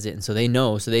 everybody that has it. And so they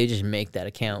know. So they just make that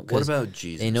account. What about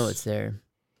Jesus? They know it's there.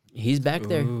 He's back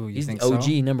there. Ooh, you He's think OG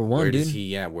so? number one, Where dude. does he?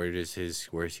 Yeah, where is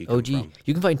he come OG. from?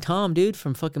 You can find Tom, dude,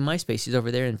 from fucking MySpace. He's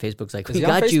over there, and Facebook's like, Is "We he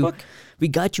on got you, Facebook? we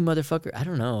got you, motherfucker." I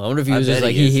don't know. I wonder if he I was just bet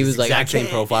like is. he It's was like exact same "I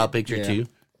profile can't." picture Yeah. too.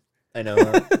 I know.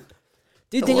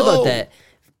 Dude, think Hello. about that.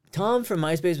 Tom from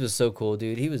MySpace was so cool,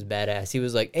 dude. He was badass. He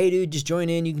was like, "Hey, dude, just join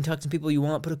in. You can talk to people you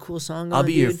want. Put a cool song on. I'll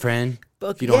be your dude. friend.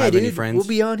 Fuck if you don't yeah, have dude. any friends. We'll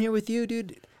be on here with you,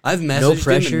 dude." I've messaged him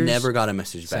pressures. and never got a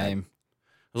message back. Same.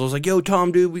 I was like, "Yo,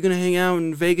 Tom, dude, we gonna hang out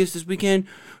in Vegas this weekend,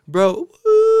 bro."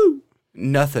 Woo!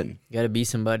 Nothing, You gotta be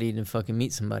somebody to fucking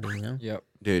meet somebody, you know? Yep.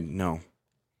 dude. No,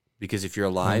 because if you're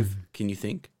alive, can you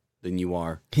think? Then you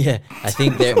are Yeah, I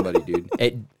think they're. somebody, dude.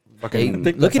 Hey, Fucking.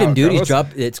 think look that's at him, how it dude. He's goes.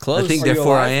 dropped. It's close. I think Are you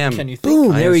therefore I alive? am. Can you think?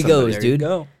 Boom! I There am he somebody. goes, There you dude.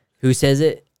 go. Who says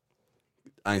it?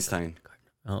 Einstein.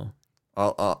 Oh,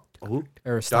 Who?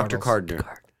 Aristotle. Dr. Cardner.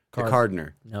 The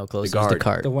Cardner. no, close. The It was guard.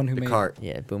 Descartes. The one who made Descartes.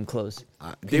 Yeah, boom, close.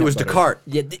 It was butter.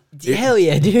 Descartes. Yeah, hell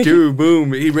yeah, dude. Dude,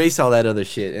 boom. He erased all that other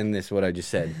shit, and this is what I just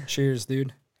said. Cheers,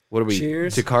 dude. What are we?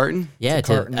 Cheers. Descartes? Yeah, It's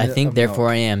a carton I think of therefore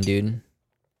milk. I am, dude.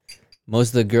 Most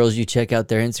of the girls you check out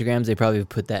their Instagrams, they probably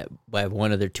put that by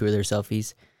one of their two of their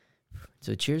selfies.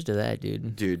 So cheers to that,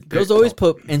 dude. Dude. Girls always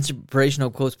put inspirational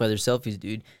quotes by their selfies,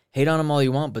 dude. Hate on them all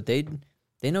you want, but they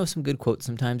know some good quotes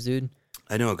sometimes, dude.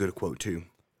 I know a good quote, too.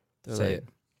 They're Say like, it.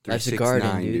 "Life's a garden,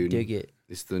 369, dude. Dig it."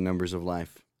 It's the numbers of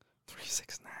life.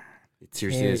 369. It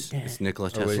seriously is. It's Nikola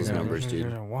Tesla's numbers,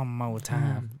 dude. One more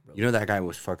time. You know that guy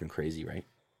was fucking crazy, right?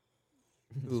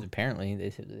 Apparently, they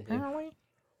said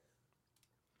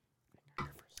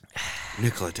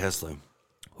Nikola Tesla.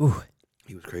 Ooh.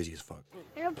 He was crazy as fuck.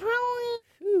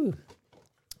 Ooh.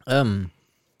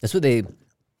 That's what they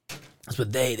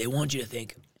want you to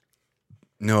think.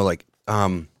 No, like, I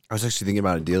was actually thinking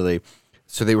about it the other day.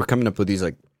 So they were coming up with these,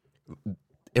 like,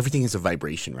 everything is a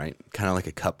vibration, right? Kind of like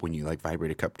a cup. When you, like,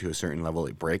 vibrate a cup to a certain level,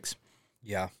 it breaks.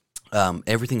 Yeah.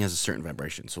 Everything has a certain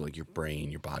vibration. So, like, your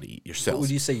brain, your body, your What cells. would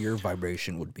you say your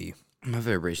vibration would be? My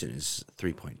vibration is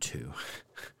 3.2.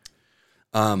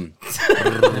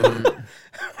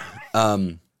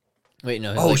 Wait,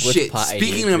 no. Oh, like, what's shit. pi,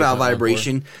 Speaking dude? about 3.14?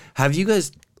 vibration, have you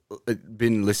guys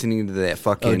been listening to that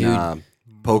fucking dude.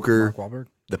 poker, Mark Wahlberg?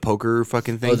 the poker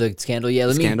fucking thing? Oh, the scandal. Yeah,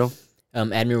 let me. scandal?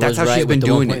 Admiral That's was how she's right been with the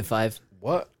doing it. 1.5.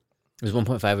 What? It was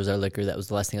 1.5 was our liquor. That was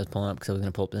the last thing I was pulling up because I was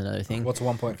gonna pull up another thing. What's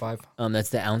 1.5? That's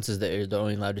the ounces that are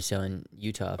only allowed to sell in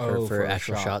Utah for a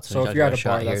actual shot. shots. So When if you you're talk at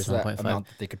about a bar, here that's is that 1.5. amount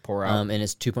that they could pour out. And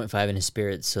it's 2.5 in a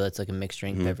spirits, so that's like a mixed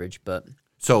drink beverage. But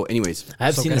So, anyways,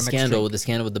 I've So seen get the a mixed scandal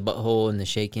drink. with the butthole and the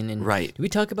shaking. And Right. Did we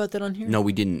talk about that on here? no,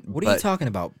 we didn't. What are but you talking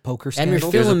about? Poker And scandal?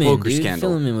 we're There's a filming, poker dude. scandal.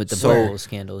 Filming with the So- butthole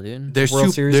scandal, dude. There's World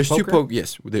two. Series There's of two. poker?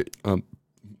 Yes.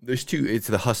 There's two. It's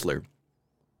the Hustler.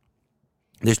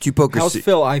 There's two poker. How's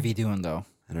Phil Ivey doing though?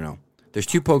 I don't know. There's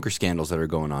two poker scandals that are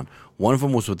going on. One of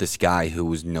them was with this guy who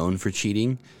was known for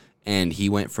cheating, and he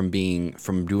went from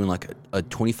doing like a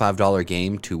 $25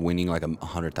 game to winning like a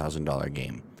 $100,000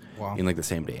 game Wow. in like the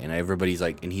same day. And everybody's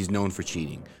like, and he's known for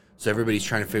cheating. So everybody's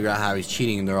trying to figure out how he's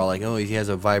cheating, and they're all like, oh, he has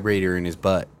a vibrator in his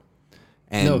butt.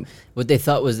 And No, what they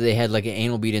thought was they had like an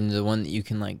anal bead in the one that you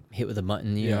can like hit with a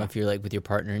button, you know, Yeah. if you're like with your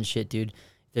partner and shit, dude.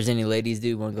 If there's any ladies,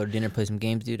 dude, want to go to dinner, play some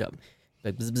games, dude, I'm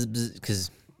like,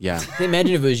 because yeah.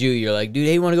 imagine if it was you're like, dude,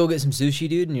 hey, you want to go get some sushi,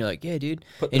 dude? And you're like, yeah, dude. And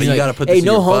But you're you like, gotta put hey, this in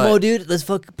no your homo, butt. dude. Let's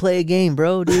fucking play a game,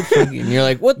 bro, dude. And you're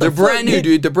like, what the They're fuck, brand new,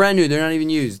 dude. They're brand new. They're not even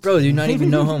used. Bro, dude, not even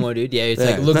no homo, dude. Yeah, it's Yeah,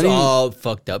 like, it's looks not even- all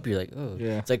fucked up. You're like, oh,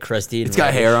 Yeah. it's like crusty. And It's got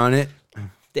reddish. hair on it.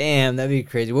 Damn, that'd be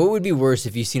crazy. What would be worse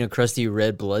if you seen a crusty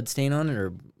red blood stain on it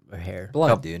or hair?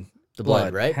 Blood, dude. The blood,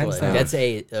 Blood, right? hands Blood.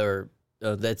 down.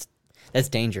 That's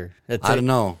danger. That's I don't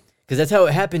know. because that's how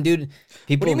it happened, dude.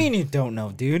 People. What do you mean you don't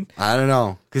know, dude? I don't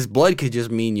know, because blood could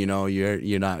just mean you're not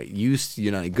you're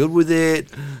not good with it,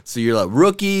 so you're like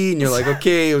rookie, and you're like,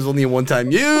 okay, it was only a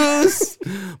one-time use.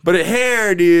 But a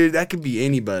hair, dude, that could be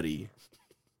anybody.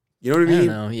 You know what I I don't mean?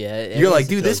 know. Yeah, You're like,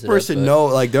 dude, this person know,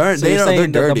 like So they you're know they're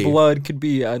saying that dirty. the blood could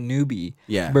be a newbie,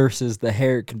 Yeah. versus the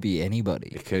hair could be anybody.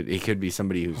 It could be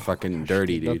somebody who's fucking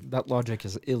dirty, dude. That logic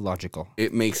is illogical.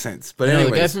 It makes sense. But The guy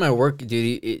anyways, from my work,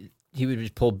 dude, he would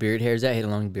just pull beard hairs out. He had a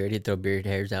long beard. He'd throw beard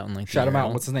hairs out and like Shout the him out.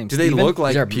 urinal. What's his name? do they Steven? look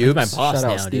like He's pubes? my boss Shout out, now,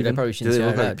 dude. I Steven. probably Do shouldn't they shout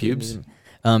look it like out, dude. pubes?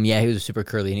 Yeah, he was super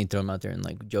curly, and he'd throw him out there and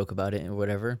like joke about it or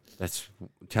whatever, That's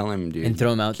tell him, dude, and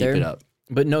throw him out keep there. it up.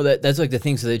 But no, that's like the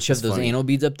thing. So they'd shove That's those funny. anal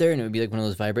beads up there, and it would be like one of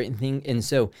those vibrating things. And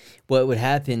so what would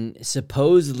happen?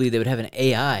 Supposedly they would have an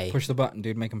AI. Push the button,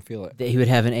 dude. Make him feel it. That he would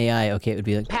have an AI. Okay, it would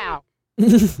be like pow.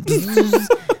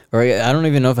 Or I don't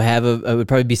even know if I have a. It would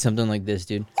probably be something like this,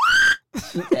 dude.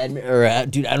 Dude, I don't know.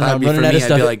 That'd I'm be running for out me, of I'd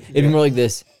stuff. be like, It'd be more like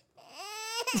this.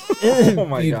 Oh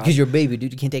my god. Because you're a baby,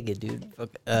 dude. You can't take it, dude. Fuck.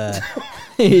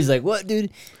 He's like, what, dude?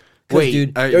 'Cause, Wait,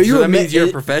 dude, are are you so a that means you're a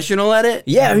man? professional at it?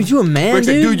 Yeah, aren't you a man, Rick's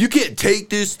like, dude? dude, you can't take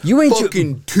this You ain't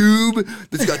fucking tube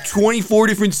that's got 24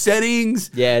 different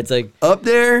settings Yeah, it's like, up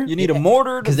there. You need a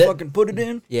mortar to 'Cause that- fucking put it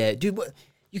in. yeah, dude. What?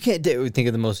 You can't think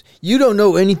of the most. You don't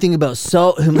know anything about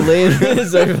salt Himalayan.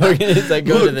 it's like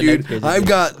go to Look, the dude, next crazy I've thing.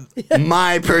 got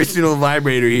my personal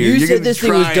vibrator here. You You're said gonna this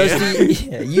thing was try it. dusty.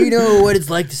 Yeah, you know what it's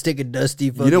like to stick a dusty.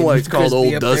 You know why it's called crispy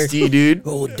Old up there? Dusty, dude?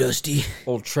 Old Dusty.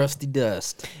 Old trusty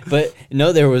dust. But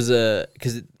no, there was a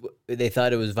because they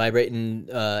thought it was vibrating.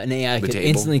 An AI The could table?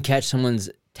 instantly catch someone's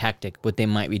tactic, what they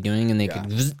might be doing, and they could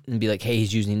vzz and be like, "Hey,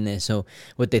 he's using this." So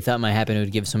what they thought might happen, it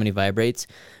would give so many vibrates.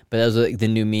 But that was like the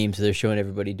new meme. So they're showing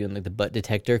everybody doing like the butt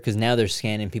detector because now they're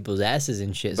scanning people's asses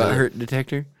and shit. So Butt hurt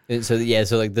detector? So yeah,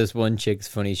 so like this one chick's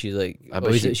funny. She's like, I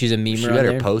bet she's a memer. She on better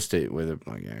there. post it with a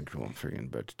like actual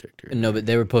freaking butt detector. No, but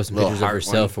they were posting Little pictures of heart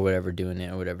herself or whatever doing it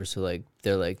or whatever. So like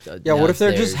they're like, Yeah, what if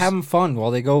they're just downstairs. having fun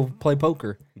while they go play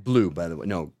poker? Blue, by the way.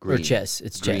 No, or green. chess?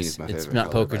 It's Green chess. is my It's favorite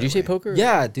not color, poker. by Did you the say way. poker?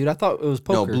 Yeah, dude, I thought it was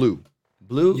poker. No, blue.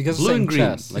 Blue, You guys are blue saying and green,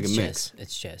 chess. like It's a chess. mix.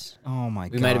 It's chess. Oh my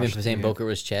god. We might have been saying poker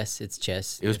was chess. It's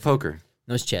chess. It was poker.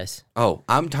 No, it's chess. Oh,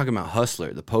 I'm talking about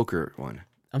Hustler, the poker one.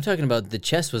 I'm talking about the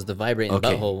chess was the vibrating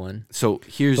Okay. butthole one. So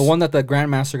here's The one that the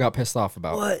grandmaster got pissed off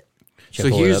about. What? So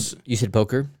here's you said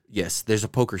poker, yes, there's a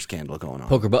poker scandal going on.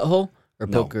 poker butthole, or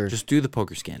No, poker. just do the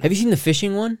poker scandal. Have you seen the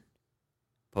fishing one?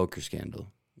 Poker scandal.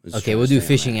 Let's Okay, try we'll to do stay on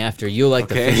fishing that. after. You'll like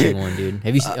Okay. the fishing one, dude.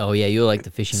 Have you? Seen, oh yeah, you'll like the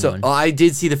fishing So one. I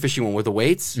did see the fishing one with the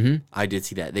weights. Mhm. I did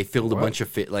see that. They filled a bunch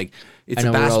of like it's I know,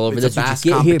 a we're bass. all over. It's a That's what you bass get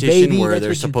here, competition baby. where That's they're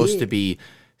what you supposed get. to be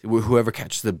whoever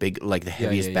catches the big like the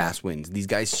heaviest yeah. bass wins. These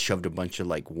guys shoved a bunch of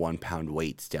like 1 pound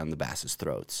weights down the bass's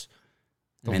throats,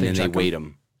 Don't and they then they check 'em? weighed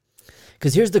them.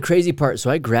 Because here's the crazy part.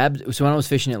 So when I was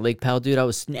fishing at Lake Powell, dude, I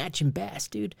was snatching bass,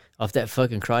 dude, off that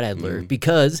fucking crawdad lure.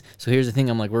 Because, so here's the thing,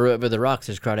 I'm like, we're over the rocks,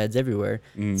 there's crawdads everywhere.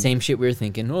 Same shit we were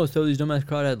thinking, oh, throw these dumbass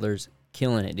crawdad lures.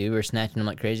 Killing it, dude. We were snatching them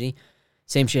like crazy.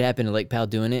 Same shit happened at Lake Powell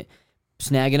doing it,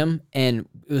 snagging them. And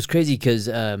it was crazy because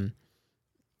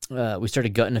we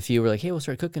started gutting a few. We're like, hey, we'll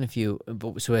start cooking a few.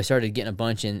 So I started getting a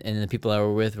bunch, and the people I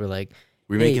were with were like,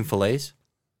 Were you Hey. making fillets?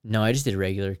 no, I just did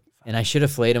regular. And I should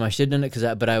have filleted them. I should have done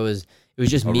it but it was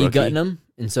just A me rookie. gutting them.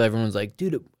 And so everyone was like,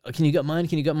 dude, can you gut mine?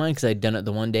 Can you gut mine? Because I'd done it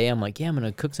the one day. I'm like, yeah, I'm going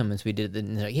to cook some. And so we did it.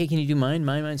 And they're like, hey, can you do mine? So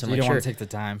So I'm you like, don't sure. want to take the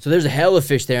time. So there's a hell of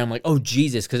fish there. I'm like, oh,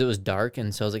 Jesus, because it was dark.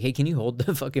 And so I was like, hey, can you hold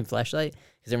the fucking flashlight?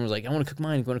 Because everyone was like, I want to cook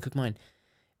mine. I want to cook mine.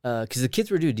 Because the kids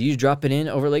were, dude, do you drop it in?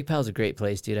 Over Lake Powell's a great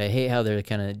place, dude. I hate how they're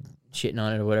kind of shitting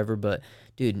on it or whatever. But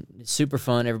dude, it's super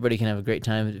fun. Everybody can have a great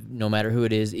time, no matter who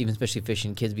it is. Even especially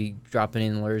fishing, kids be dropping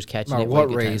in lures, catching No, it. what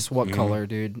like, good time. race, what color,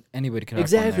 dude? Anybody can have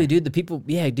fun Exactly, there. dude. The people,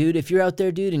 yeah, dude. If you're out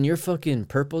there, dude, and you're fucking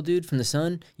purple, dude, from the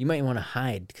sun, you might want to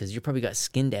hide because you probably got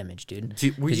skin damage, dude.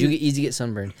 See, were Because you get easy to get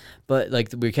sunburned. But like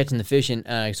we were catching the fish,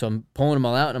 and so I'm pulling them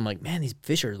all out, and I'm like, man, these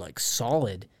fish are like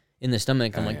solid in the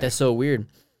stomach. I'm like, that's so weird.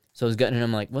 So I was gutting, and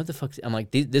I'm like, what the fuck? I'm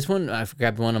like, this one, I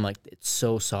grabbed one. I'm like, it's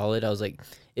so solid. I was like,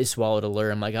 it swallowed a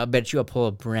lure. I'm like, I bet you I'll pull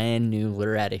a brand new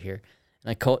lure out of here.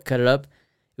 And I cut it up.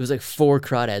 It was like 4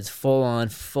 crawdads,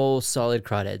 full solid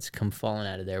crawdads come falling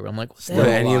out of there. But I'm like, what the Were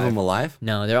hell? any of them alive?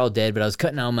 No, they're all dead, but I was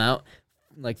cutting them out.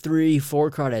 Like 3, 4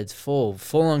 crawdads, full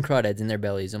on crawdads in their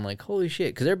bellies. I'm like, holy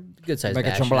shit, because they're good sized Make a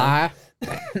bass. You know? jambalaya.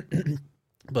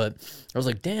 But I was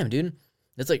like, damn, dude,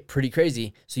 that's like pretty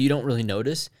crazy. So you don't really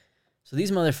notice. So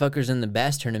these motherfuckers in the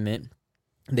bass tournament,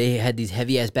 they had these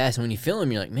heavy ass bass, and when you feel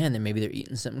them, you're like, man, maybe they're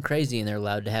eating something crazy, and they're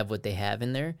allowed to have what they have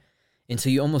in there. And so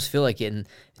you almost feel like it. And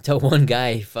until one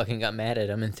guy fucking got mad at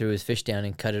him and threw his fish down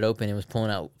and cut it open and was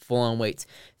pulling out full on weights,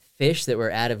 fish that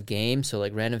were out of game. So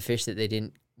like random fish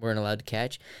that weren't allowed to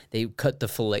catch. They cut the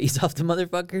fillets off the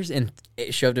motherfuckers and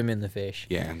it shoved them in the fish.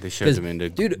 Yeah, they shoved them into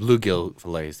dude, bluegill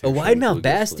fillets. A wide mouth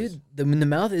bass, dude. The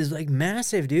mouth is like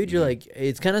massive, dude. You're like,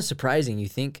 it's kind of surprising. You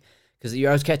think because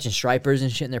you're always catching stripers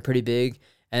and shit, and they're pretty big.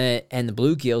 And the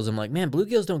bluegills, I'm like, man,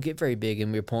 bluegills don't get very big.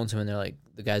 And we were pulling some, and they're like,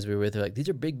 the guys we were with are like, these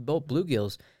are big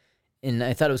bluegills. And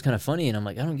I thought it was kind of funny, and I'm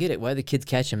like, I don't get it. Why the kids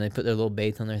catch them? They put their little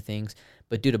baits on their things.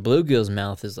 But dude, a bluegill's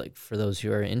mouth is like, for those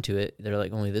who are into it, they're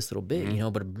like only this little big, you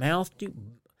know. But a mouth, dude,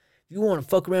 if you want to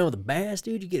fuck around with a bass,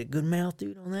 dude, you get a good mouth,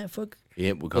 dude, on that fucker.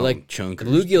 Yep, we But call like them chunkers. the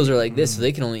bluegills are like this, so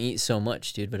they can only eat so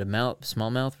much, dude. But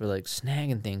smallmouth, we're like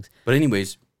snagging things. But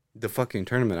anyways, the fucking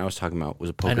tournament I was talking about was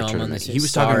a poker I know, I'm on tournament. this- He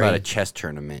was talking about sorry. a chess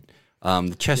tournament.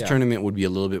 The chess tournament would be a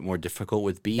little bit more difficult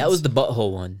with beads. That was the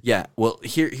butthole one. Yeah, well,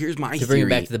 here's my To theory. bring it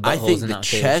back to the I buttholes think and the not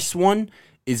fish. chess one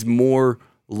is more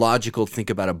logical to think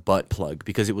about a butt plug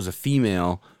because it was a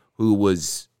female who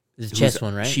was The chess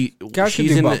one, right? Guys can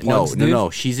She's do in butt the plugs, no.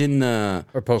 dude. She's in the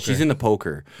Or poker. She's in the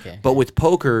poker. Okay. But with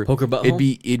poker, Poker it'd butthole?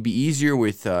 be easier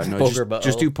with no Poker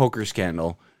just butthole. do poker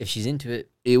scandal. If she's into it,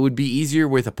 It would be easier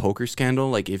with a poker scandal,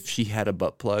 like if she had a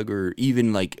butt plug or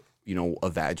even like a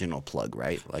vaginal plug,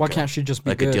 right? Like Why can't she just be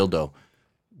like good? a dildo?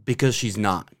 Because she's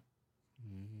not.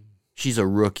 She's a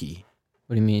rookie.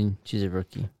 what do you mean she's a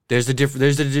rookie? There's a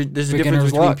difference Beginner's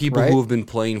between luck, people right? who have been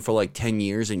playing for like 10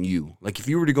 years and you. Like if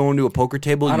you were to go into a poker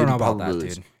table, I don't you'd know about probably that,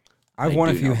 lose. dude. I've I won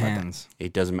a do few know about that. hands.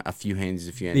 It doesn't matter. A few hands is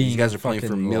a few hands. Being These guys are playing for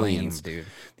fucking millions. lame, dude.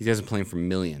 These guys are playing for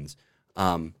millions.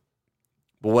 But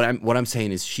what I'm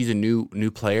saying is she's a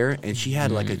new player and she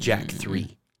had like a Jack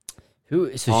 3.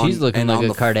 Who? So On- she's looking and like on a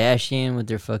the Kardashian with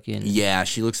their fucking Yeah,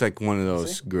 she looks like one of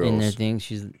those in girls. their thing.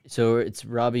 So it's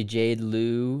Robbie Jade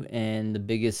Lou, and the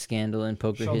biggest scandal in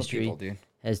poker Show the history people, dude.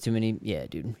 has too many. Yeah,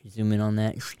 dude, zoom in on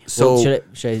that. So- Well,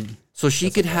 should I? So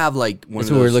she could have like one That's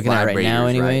of what we're those looking at right now vibrators,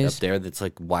 anyways. up there that's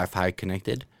like Wi-Fi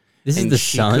connected. This is and the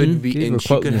she sun. could be- Dude, and we're she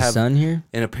quoting could the have- sun here.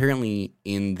 And apparently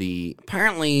in the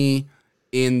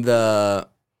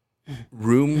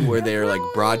room where they're like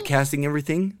broadcasting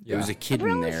everything, there was a kid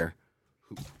in there.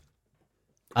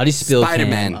 Audi spill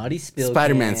Spider-Man. Audi spill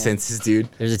Spider-Man can. senses, dude.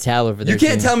 There's a towel over there. You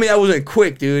can't too. tell me I wasn't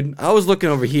quick, dude. I was looking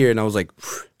over here and I was like,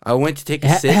 I went to take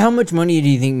a sip. How much money do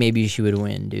you think maybe she would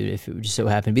win, dude? If it just so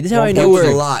happened to be this, is how I It know was a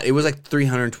we're lot. It was like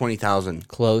 320,000.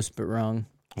 close but wrong.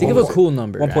 Think of a cool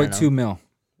number. I don't 1.2 know. mil.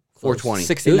 420. It was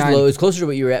 69. low. It was closer to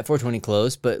what you were at. 420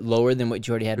 close, but lower than what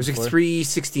you already had It was before. like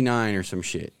 369 or some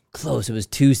shit. Close. It was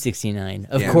 269.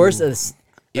 Of Yeah. course, a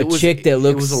It was- chick that it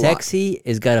looks was a lot. sexy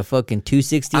has got a fucking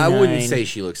 269. I wouldn't say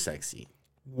she looks sexy.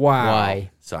 Wow.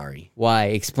 Why. Sorry. Why?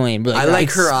 Explain. We're I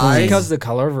like her explain. eyes. Because of the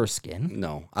color of her skin.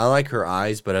 No. I like her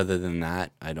eyes, but other than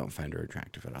that, I don't find her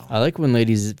attractive at all. I like when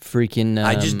ladies freaking.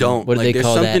 I just don't. What do like, they there's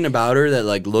call something that? about her that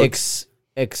like looks.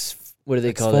 What do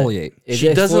they call Exfoliate. that?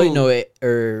 She doesn't-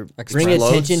 or bring Explodes.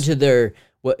 attention to their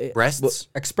Breasts.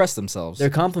 Express themselves.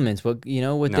 their compliments. What they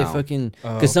No. fucking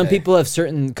Oh, because some okay. people have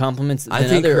certain compliments than I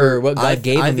think other her. or what God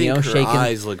gave I them. think You know, her shaking.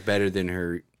 eyes look better than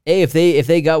her. Hey, if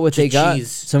they got what they got, Cheese.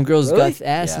 some girls Really? got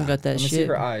ass and Yeah. got that Let me see shit.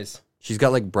 her eyes. She's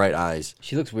got like bright eyes.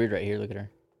 She looks weird right here. Look at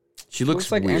her. She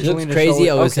looks like weird. Angelina looks crazy, Jolie.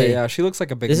 I would Okay, say. yeah, she looks like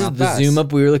a big This is mouth the bass. zoom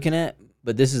up we were looking at,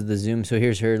 but this is the zoom. So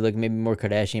here's her, like maybe more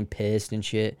Kardashian pissed and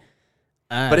shit.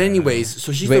 But anyways,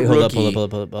 so she's Wait, the hold rookie. up,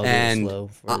 hold up. I'll do it and slow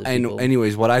for the and people.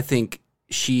 anyways, what I think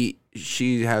she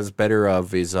has better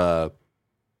of is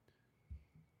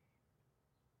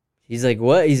He's like,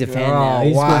 what? He's a fan Oh, now.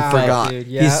 He's wow, going I forgot. dude,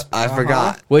 He's- yeah, I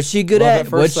forgot. What's she good Love at? at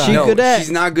first What's sight. she No, good at?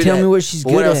 she's not good Tell at. me what she's But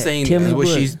good what I was at. saying Tell is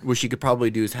me what she could probably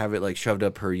do is have it like shoved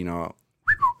up her,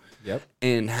 Yep.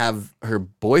 and have her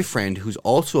boyfriend, who's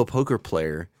also a poker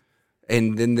player,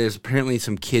 and then there's apparently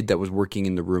some kid that was working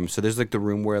in the room. So there's like the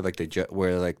room where like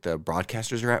the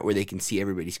broadcasters are at, where they can see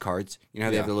everybody's cards. You know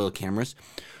how they have the little cameras.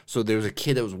 So there was a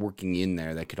kid that was working in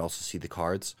there that could also see the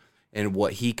cards. And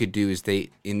what he could do is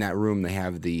in that room they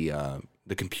have the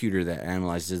computer that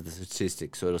analyzes the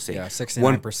statistics. So it'll say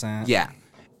 69%. Yeah.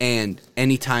 And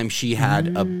anytime she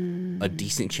had a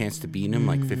decent chance to beat him,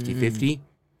 like 50-50,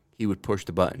 he would push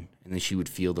the button, and then she would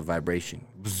feel the vibration.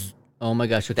 Bzz, Oh my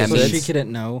gosh! Okay, That So means- she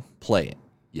couldn't know play it.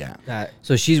 Yeah. that.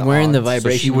 so she's the wearing the odds. So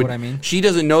vibration. she would- what I mean? She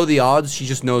doesn't know the odds. She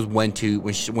just knows when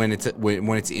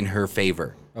it's in her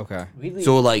favor. Okay.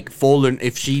 So like fold,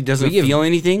 if she doesn't We give- feel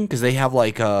anything, because they have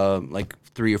like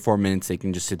 3 or 4 minutes, they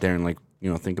can just sit there and like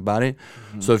think about it.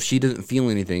 So if she doesn't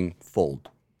feel anything, fold.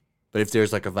 But if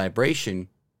there's like a vibration,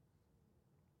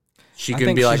 she I can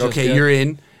think be like, she's just okay, good. you're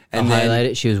in, I'll and then highlight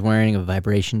it. She was wearing a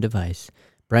vibration device.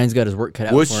 Brian's got his work cut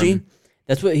out Was for she? him.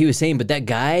 That's what he was saying. But that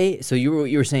guy, so you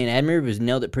were saying Admir was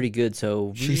nailed it pretty good.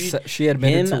 So She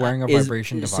admitted to wearing a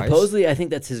vibration device. Supposedly, I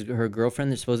think that's her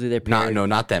girlfriend. They're supposedly they're paired.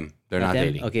 not them. They're not them?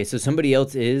 dating. Okay, so somebody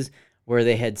else is where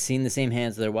they had seen the same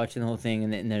hands. So they're watching the whole thing,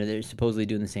 and they're supposedly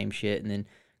doing the same shit, and then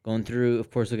going through. Of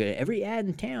course, look at every ad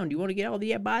in town. Do you want to get all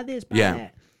the buy this, buy Yeah.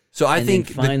 that? So I And think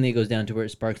then finally it goes down to where it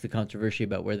sparks the controversy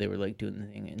about where they were like doing the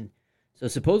thing. And so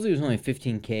supposedly it was only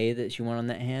 $15K that she won on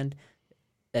that hand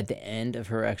at the end of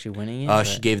her actually winning it.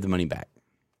 she but- gave the money back.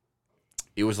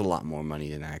 It was a lot more money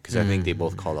than that because I think they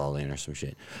both called all in or some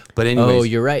shit. But anyways, Oh,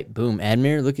 you're right. Boom.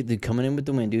 Admir, look at the coming in with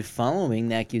the win, dude. Following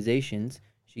the accusations,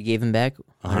 she gave him back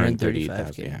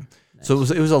 135K. Yeah. So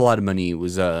it was a lot of money. It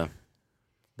was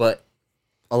but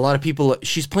a lot of people.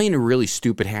 She's playing a really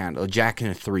stupid hand, a jack and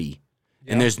a 3,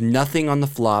 and there's nothing on the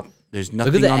flop. There's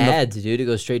nothing Look at the on ads, dude. It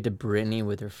goes straight to Brittany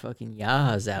with her fucking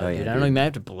yahas out, Oh, yeah, dude. I dude. don't even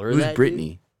have to blur Who's that.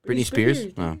 Brittany? Britney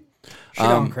Spears? No. She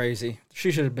gone crazy.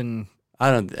 She should have been.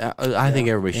 I think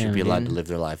everybody should Damn, be allowed dude. to live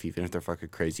their life, even if they're fucking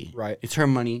crazy. Right. It's her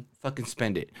money. Fucking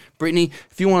spend it. Brittany,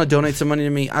 if you want to donate some money to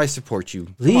me, I support you.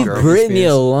 Come Leave on, girl. Brittany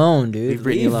Spears. alone, dude. Leave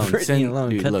Brittany alone. Brittany Send- alone.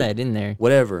 dude, Cut look. that in there.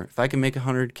 Whatever. If I can make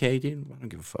 100K, dude, I don't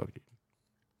give a fuck, dude.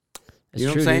 That's You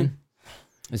know true, what I'm saying?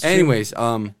 dude. It's true. Anyways,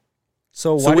 So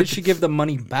So why with did she give the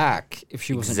money back if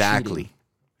she wasn't cheating?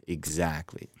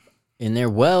 Exactly. in there,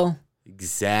 well,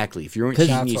 Exactly. If you're 'Cause-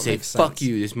 cheating, That's you what say, makes "Fuck sense.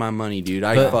 you, this is my money, dude.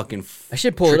 I But- fucking." I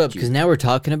should pull it tricked up you." because now we're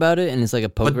talking about it and it's like a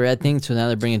poker ad thing. So now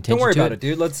they're bringing attention Don't worry to about it,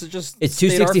 dude. Let's just. It's state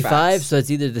our 265, facts. so it's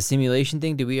either the simulation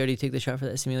thing. Did we already take the shot for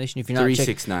that simulation? If you're not checking,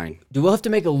 369. do we'll have to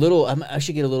make a little? I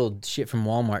should get a little shit from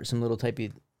Walmart, some little type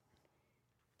of.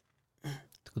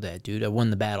 Look at that, dude! I won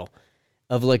the battle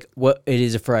of like what it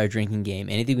is for our drinking game.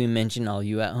 Anything we mention, all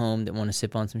you at home that want to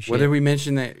sip on some shit. What did we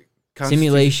mention that? constitutes a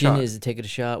Simulation shot? is to take it a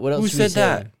shot. What else? Who should we said say?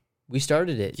 that? We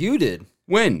started it. You did.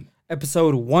 When?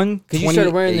 Episode 1. Because you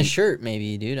started wearing the shirt,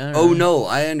 maybe, dude. I don't Oh know. no,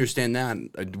 I understand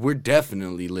that. We're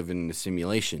definitely living in a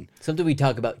simulation. Something we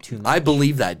talk about too much. I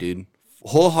believe that, dude.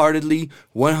 Wholeheartedly,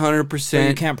 So you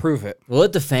 100%. can't prove it. We'll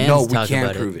let the fans No, we talk can't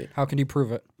about prove it How can you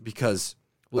prove it? because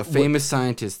a Wh- famous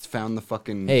scientist found the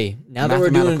fucking Hey, now that we're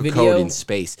doing mathematical video, code in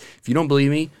space. If you don't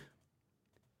believe me,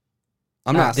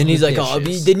 I'm not. then he's like, Some "Oh,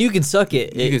 dishes. then you can suck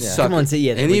it." You can suck Come on, it. say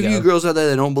yeah. there Any we of you go. girls out there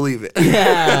that don't believe it,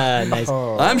 Yeah, nice.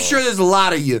 Oh. I'm sure there's a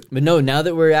lot of you. But no, now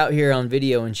that we're out here on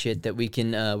video and shit, that we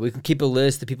can keep a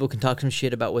list. That people can talk some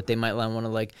shit about what they might want to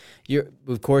like.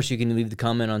 Of course, you can leave the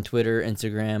comment on Twitter,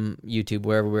 Instagram, YouTube,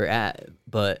 wherever we're at.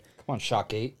 But Come on,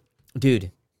 Shockgate.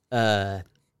 dude,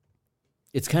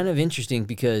 it's kind of interesting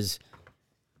because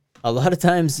a lot of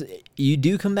times you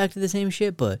do come back to the same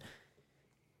shit, but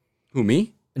Who,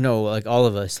 me? no, like all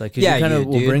of us, like 'cause Yeah, you kind of you,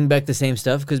 will dude. bring back the same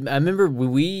stuff. Because I remember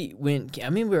when we went. I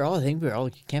mean, I think we were all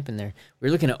camping there. We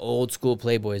were looking at old school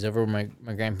Playboys over my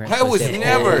grandparents. I was place.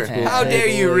 never. Old school How dare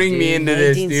you Playboys, ring me dude. into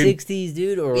this, dude? 1960s,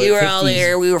 dude, or We were all 50s.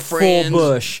 there. We were Full friends.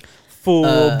 bush.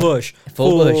 Full bush.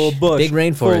 Full bush, big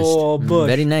Full rainforest, bush.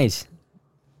 very nice.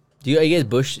 Do you guys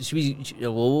bush?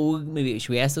 Maybe should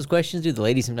we ask those questions, dude? The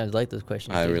ladies sometimes like those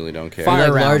questions. I dude. really don't care. Fire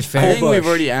like round. large Full I think fan- we've bush.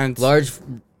 already answered. large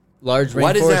rainforest.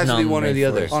 Why does it have to be non- one or the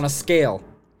other? rainforest. On a scale.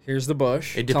 Here's the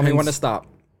bush. It Tell me when to depends. stop.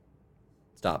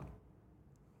 Stop.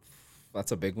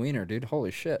 That's a big wiener, dude. Holy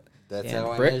shit. That's Yeah,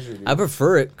 how I brick. measure. I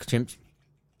prefer it. Chimps.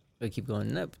 I keep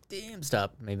going up. Damn,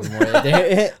 stop. Maybe more.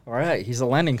 There. All right, he's a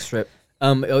landing strip.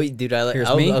 Oh, dude,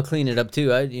 Here's me. I'll clean it up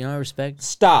too. I respect.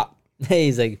 Stop.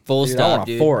 He's like full Dude, I stop, want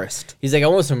a dude. forest. He's like, I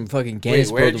want some fucking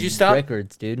Guinness where did World you stop?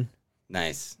 records, dude.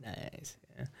 Nice. Nice.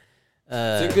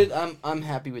 Yeah. So good. I'm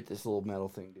happy with this little metal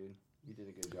thing, dude. You did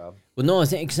a good job. Well, no, I was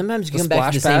saying 'cause sometimes you The come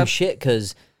back to the splash same pad? shit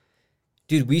because,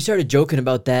 Dude, we started joking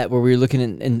about that where we were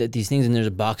looking at these things, and there's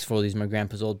a box full of these, my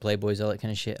grandpa's old Playboys, all that kind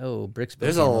of shit. Oh, bricks.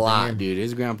 There's a lot, dude.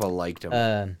 His grandpa liked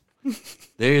them. Uh,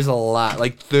 There's a lot,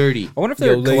 like 30. I wonder if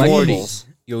they're Yo, ladies. collectibles.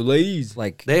 Yo, ladies.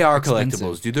 Like They are expensive.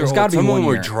 collectibles, dude. There's gotta be some of one them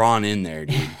were here. drawn in there,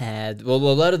 dude. Well,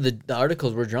 a lot of the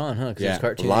articles were drawn, huh? 'Cause Yeah, it's a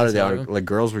cartoons, lot of the them. articles, like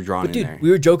girls were drawn But in dude, there. we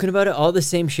were joking about it. All the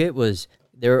same shit was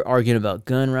they were arguing about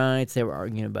gun rights. They were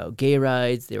arguing about gay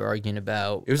rights. They were arguing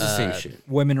about It was the same shit.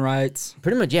 Women rights.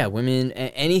 pretty much, yeah, women,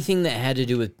 anything that had to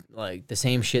do with like the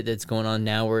same shit that's going on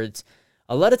now. Where it's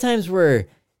a lot of times where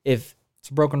if It's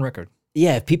a broken record.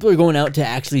 if people are going out to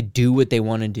actually do what they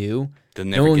want to do, They'll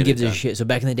no never one get it gives a done. shit. So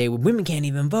back in the day, when women can't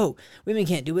even vote, women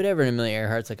can't do whatever. And Amelia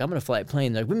Earhart's like, I'm gonna fly a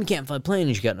plane. They're like, women can't fly a plane,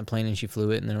 and she got in a plane and she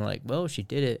flew it. And they're like, well, she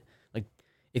did it. Like,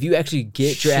 if you actually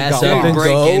get your She ass got up lost. and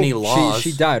break go, any laws.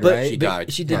 She died, but, right? She but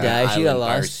died. She did on die. an She got island by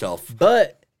lost. herself.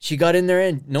 But she got in there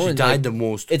and no She one died like, the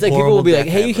most. it's like people horrible will be like,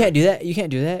 death "Hey, you ever. can't do that. You can't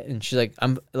do that." And she's like,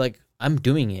 I'm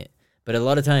doing it." But a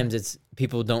lot of times it's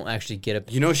people don't actually get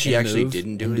up. You know, she and actually move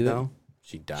didn't do and it though.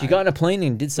 She died. She got in a plane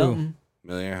and did something.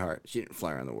 Amelia Earhart. She didn't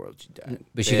fly around the world. She died.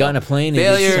 But she got in a plane and did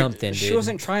Failure. something, dude. She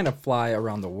wasn't trying to fly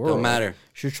around the world. Don't matter.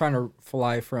 She was trying to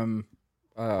fly from.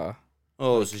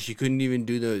 Oh, so she couldn't even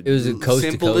do the It was a coast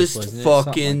to coast, simplest wasn't it? Something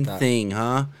fucking like that. thing,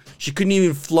 huh? She couldn't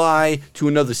even fly to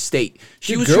another state.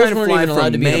 She Dude, was girls trying to weren't fly even allowed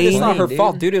from to be on a Maine It's not her dude.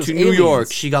 fault, dude. It was to New aliens.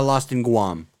 York. She got lost in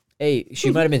Guam. Hey, she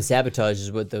might have been sabotaged,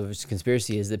 is what the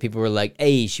conspiracy is. That people were like,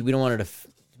 "Hey, we don't want her to."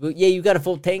 Well, yeah, you got a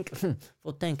full tank,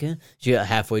 full tank, huh? She got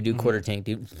halfway, dude, quarter tank,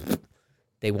 dude.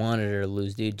 They wanted her to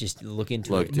lose, dude. Just look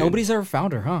into Look, it. dude. Nobody's ever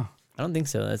found her, huh? I don't think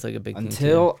so. That's like a big thing, too.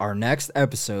 Until our next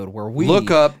episode, where we Look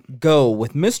up go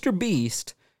with Mr.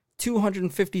 Beast,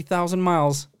 250,000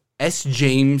 miles. S.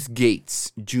 James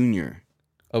Gates Jr.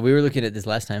 Oh, we were looking at this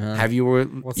last time, huh? Have you were?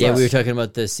 What's Yeah, that? we were talking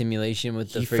about the simulation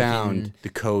with the He freaking. found the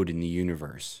code in the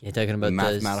universe. You're talking about the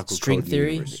mathematical string code in the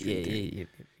theory. universe, string Yeah, theory.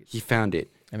 yeah. He found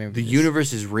it. I remember The this.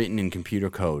 universe is written in computer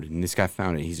code, and this guy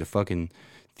found it. He's a fucking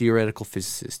theoretical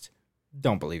physicist.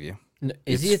 Don't believe you. No,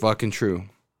 is It's he? fucking true.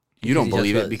 Because You don't he talks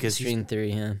believe it about because he's string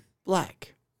theory, huh?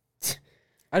 black.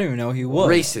 I didn't even know he was.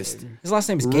 Racist. His last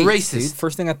name is Gates, Racist. dude.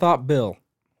 First thing I thought, Bill.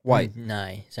 White.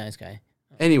 Nah, science guy.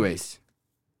 Anyways,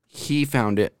 he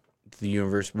found it. The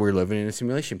universe. We're living in a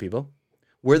simulation, people.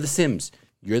 We're the Sims.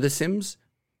 You're the Sims.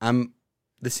 I'm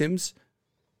the Sims.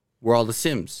 We're all the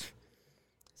Sims.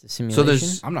 It's a simulation. So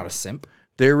there's I'm not a simp.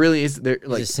 there really is there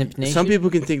like it Simp Nation? some people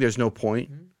can think there's no point,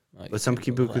 Like, but some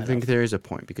people can think there is a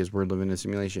point because we're living in a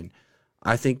simulation.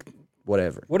 I think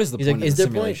whatever. What is the He's point like, of is the there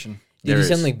point? simulation? Dude, There you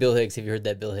sound is. like Bill Hicks. Have you heard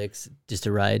that Bill Hicks? Just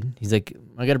a ride. He's like,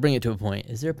 I got to bring it to a point.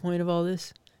 Is there a point of all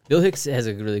this? Bill Hicks has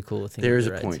a really cool thing. There with is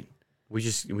the a rides. point.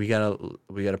 We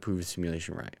gotta prove the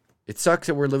simulation right. It sucks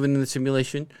that we're living in the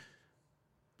simulation,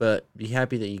 but be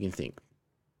happy that you can think.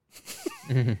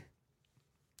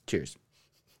 Cheers.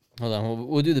 Hold on,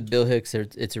 we'll do the Bill Hicks.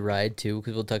 It's a ride too,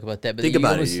 because we'll talk about that. But Think you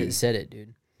about it, almost dude. said it,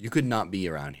 dude. You could not be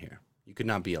around here. You could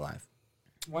not be alive.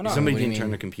 Why If not? somebody What do you didn't turn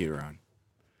mean? the computer on.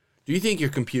 Do you think your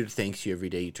computer thanks you every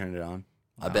day you turn it on?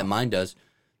 I bet mine does.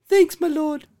 Thanks, my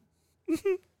lord.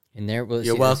 In there, well,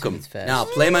 You're see, let's see if welcome. it's fast. Now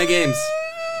play my games.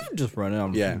 Just running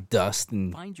on Yeah. dust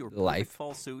and Find your life.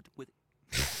 fall suit with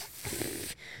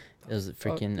That was a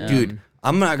freaking Dude,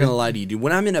 I'm not gonna lie to you, dude.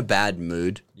 When I'm in a bad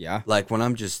mood, Yeah. like when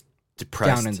I'm just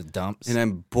depressed Down in the dumps. and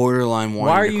I'm borderline wanting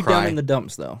Why are to you cry, down in the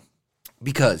dumps, though?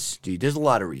 because, dude, there's a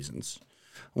lot of reasons.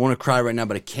 I want to cry right now,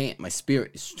 but I can't. My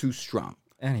spirit is too strong.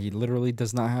 And he literally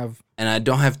does not have. And I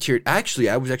don't have tear. Actually,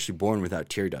 I was actually born without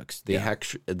tear ducts. They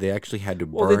actually had to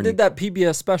burn. Well, they did that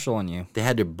PBS special on you. They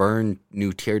had to burn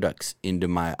new tear ducts into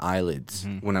my eyelids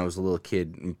Mm-hmm. when I was a little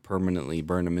kid and permanently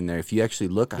burn them in there. If you actually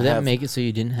look, Would I that have make it so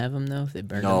you didn't have them though? If they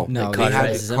burned no. them? No, Like, They had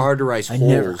cauterizes to them? cauterize I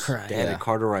holes. never cry. They had Yeah. to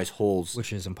cauterize holes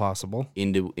Which is impossible.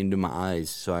 into my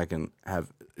eyes so I can have.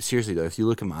 Seriously though, if you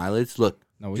look at my eyelids, look.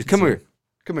 No, we Just can come see here.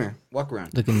 Come here. Walk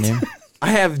around. Look in there. I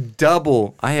have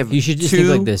double. I have. You should just two, think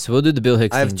like this. We'll do the Bill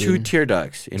Hicks I have thing, two dude. tear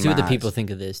ducts in See my what the eyes. people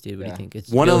think of this, dude. What do Yeah. you think? It's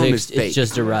One Bill of them Hicks, is fake. It's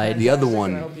just a ride. The other I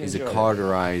one hope you is a enjoy it.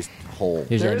 cauterized hole.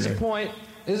 Here's There is a Edmund. point.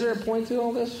 Is there a point to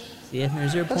all this? Yeah,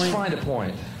 is there a Let's point? find a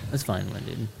point. Let's find one,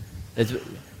 dude. That's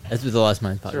what the Lost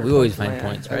Minds Is there podcast. a We always point find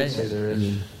plan? points, I would right? say there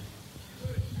is.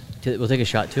 We'll take a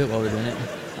shot to it while we're doing it.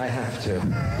 I have to.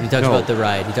 He talks No. about the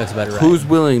ride. He talks about a ride. Who's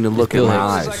willing to look at Bill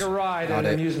my Hicks. It's eyes? like a ride at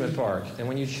an amusement park, and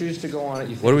when you choose to go on it,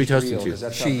 you think What are we it's toasting real, to? 'cause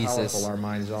that's Jesus. how powerful our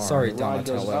minds are. Sorry, the ride goes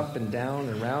Donatello. up and down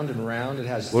and round and round. It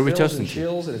has What are we thrills toasting and to?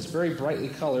 chills, and it's very brightly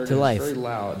colored. To and life. It's very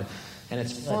loud, and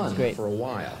it's fun great. for a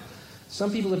while. Some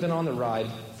people have been on the ride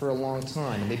for a long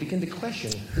time, and they begin to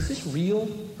question, is this real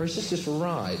or is this just a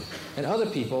ride? And other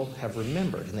people have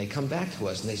remembered, and they come back to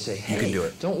us and they say, hey, can do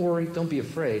it. don't worry, don't be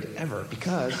afraid, ever,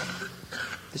 because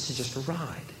This is just a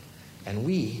ride. And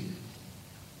we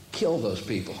kill those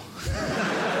people.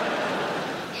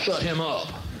 Shut him up.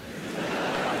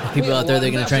 People out there,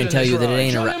 they're going to try and tell you that it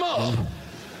ain't a ride.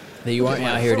 That you aren't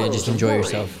out here to just enjoy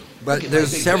yourself. But there's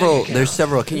several.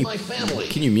 Can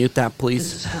you mute that,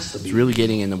 please? It's really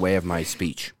getting in the way of my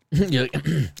speech. You're like,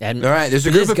 All right, there's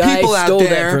a group of guy people out stole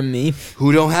there that from me.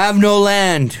 who don't have no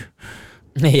land.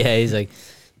 Yeah, he's like,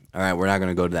 All right, we're not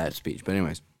gonna go to that speech, but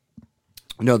anyways,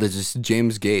 no, there's this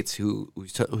James Gates who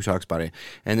talks about it,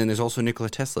 and then there's also Nikola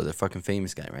Tesla, the fucking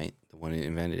famous guy, right? The one who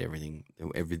invented everything,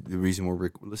 the reason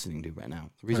we're listening to right now,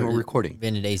 the reason we're recording.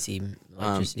 invented AC,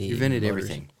 electricity. He invented motors.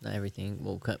 everything. Not everything.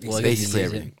 Well, I guess Basically he uses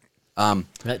everything.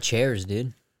 it. Not chairs,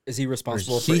 dude. Is he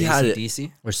responsible for He had it-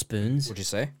 AC/DC? Or spoons. Would you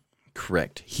say?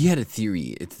 Correct. He had a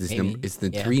theory. It's this. Maybe. It's the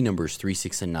Yeah. three numbers, 3,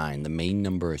 6, and 9. The main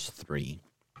number is 3.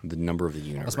 The number of the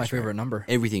universe. That's my favorite right? number.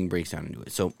 Everything breaks down into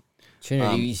it. So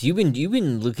Trinity, you've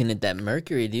been looking at that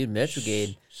Mercury, dude.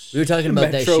 Metrograde. We were talking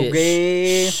about that shit.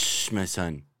 Retrograde. shh, my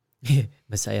son.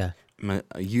 Messiah.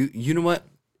 You know what?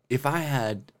 If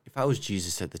I was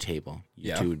Jesus at the table, you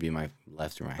Yeah. two would be my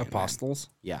left or right hand man. Apostles.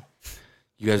 Yeah.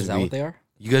 You guys Is would that be, what they are?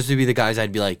 You guys would be the guys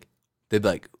I'd be like, they'd be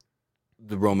like,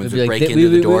 the Romans We'd be would like, break th- into we-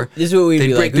 the we- door. This is what we'd They'd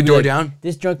be break like. the We'd be door like, down.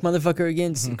 This drunk motherfucker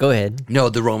again. Go ahead. No,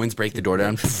 the Romans break the door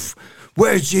down.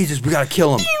 Where's Jesus? We gotta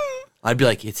kill him. I'd be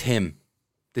like, it's him.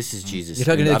 This is Jesus. You're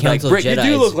talking to the I'd be like, Council of "Break- You Jedi.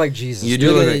 do look like Jesus. You Look do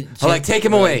at look the like. I'm like, take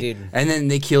him Right, away. dude. And then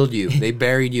they killed you. They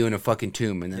buried you in a fucking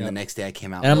tomb. And then the next day I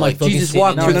came out. And I'm They're like, fucking Jesus sitting-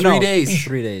 walked No, for no, 3 no. days.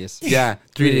 3 days. Yeah,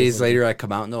 3 days later I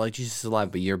come out and they're like, Jesus is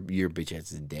alive, but your bitch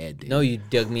ass is dead, dude. No, you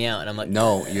dug me out, and I'm like,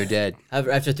 No, you're dead.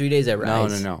 After 3 days, I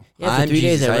rise. No. Yeah, after I'm 3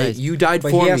 days, Jesus. I rise. You died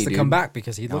But for he has me, to dude. come back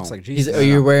because he looks No. like He's, Jesus. oh,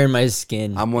 you're wearing my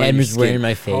skin. I'm wearing Adam's your wearing skin.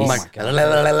 my face. Oh my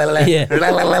Yeah.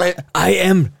 god. I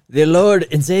am the Lord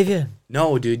and Savior.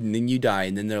 No, dude, and then you die,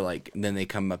 and then they're like, and then they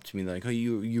come up to me, they're like, oh,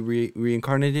 you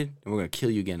reincarnated, and we're gonna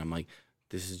kill you again. I'm like,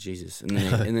 this is Jesus, and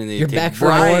then they You're take back for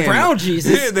Brian. more. Brown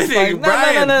Jesus. Yeah, they Like, take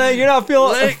Brian. no, you're not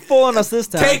Like, fooling us this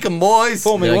time. Take him, boys.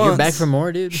 Fool me You're, like, you're once. back for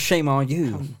more, dude. Shame on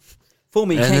you. Fool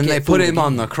me. You And can't then they get put fooled him on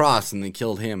again. the cross, and they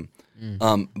killed him.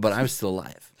 But I'm still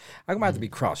alive. I'm gonna have to be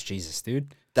cross Jesus,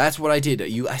 dude. That's what I did.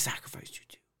 I sacrificed you,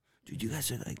 dude. You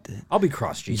guys are like the. I'll be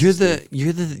cross Jesus.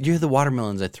 You're the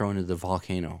watermelons I throw into the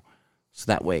volcano, so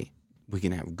that way we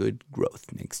can have good growth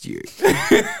next year.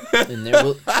 And there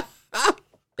will,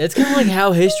 that's kind of like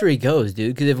how history goes,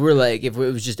 dude. Because if it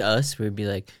was just us, we'd be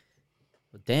like,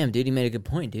 well, damn, dude, he made a good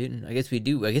point, dude. I guess we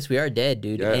do. I guess we are dead,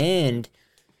 dude. Yeah. And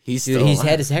He's dude, still he's alive.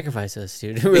 had to sacrifice us,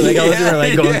 dude. We're like, all of a sudden, we're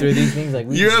like going through these things, like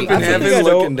You're up in I feel heaven I don't-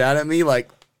 looking down at me like,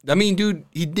 I mean, dude,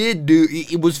 he did do.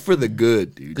 It was for the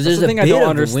good, dude. Because That's there's the a thing bit I don't of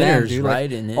understand, winners, dude.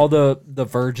 right? Like, In it. all the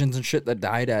virgins and shit that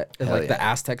died at like the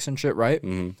yeah. Aztecs and shit, right?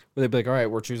 Mhm. Where they'd be like, "All right,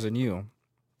 we're choosing you,"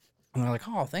 and they're like,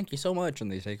 "Oh, thank you so much,"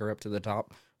 and they take her up to the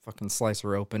top, fucking slice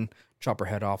her open, chop her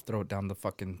head off, throw it down the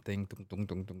fucking thing, dung, dung,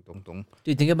 dung, dung, dung, dung.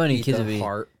 Dude, think about any Eat kids the would be.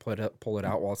 heart, pull it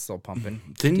out while it's still pumping.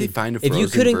 Didn't they find a If frozen you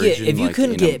couldn't get virgin, if you like,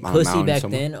 couldn't in a- get on a pussy mountain back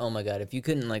somewhere? then, oh my god, if you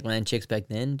couldn't like land chicks back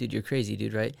then, dude, you're crazy,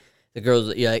 dude, right? The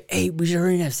girls, you're like, hey, we should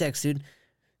hurry and have sex, dude.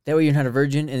 That way you're not a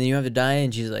virgin, and then you have to die,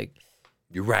 and she's like,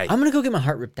 You're right, I'm gonna go get my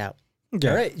heart ripped out.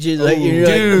 Yeah. All right, she's like, you're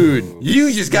dude. like,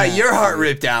 You just got your heart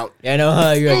ripped out. yeah, I know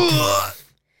how you're like,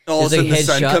 All of a It's sudden, like the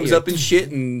sun headshot, comes you're- up and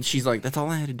shit, and she's like, "That's all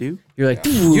I had to do." you're like,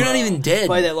 You're not even dead.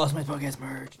 Why that lost my podcast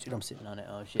merch, dude? I'm sitting on it.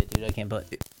 Oh shit, dude, I can't put.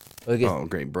 Okay, Oh,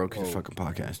 great, broke his fucking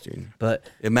podcast, dude. but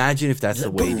Imagine if that's the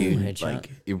Like, way, boom, dude. headshot.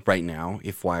 Like right now,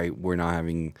 if why we're not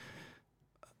having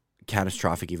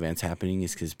catastrophic events happening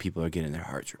is because people are getting their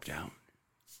hearts ripped out,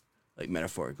 like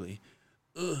metaphorically.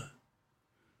 Ugh.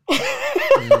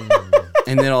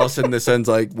 And then all of a sudden, the sun's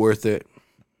like, "Worth it.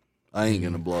 I ain't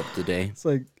gonna blow up today." It's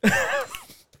like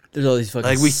there's all these fucking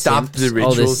Like we stopped the simps, all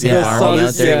this rituals. simp Yeah, army all out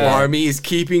this there. simp army is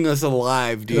keeping us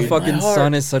alive, the dude. fucking heart,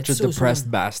 son is such a it's so depressed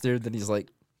small. bastard that he's like,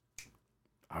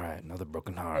 "All right, another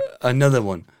broken heart." Another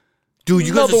one. Dude, you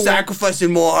guys Another are one.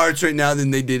 sacrificing more hearts right now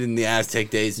than they did in the Aztec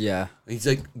days. Yeah. He's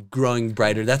like growing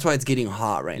brighter. That's why it's getting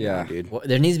hot right Yeah. now, dude. Well,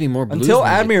 there needs to be more blues Until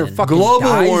music Admir then. fucking Global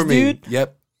dies, warming. dude.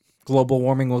 Yep. Global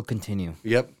warming will continue.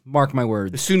 Yep. Mark my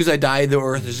words. As soon as I die, the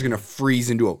Earth is gonna freeze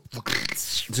into a.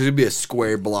 It's gonna be a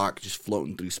square block just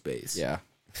floating through space. Yeah.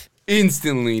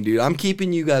 Instantly, dude. I'm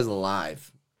keeping you guys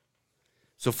alive.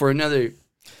 So for another.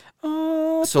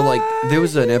 So like, there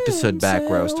was an episode back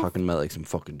where I was talking about like some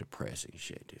fucking depressing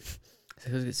shit, dude.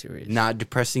 Let's get serious. Not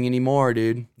depressing anymore,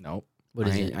 dude. Nope. What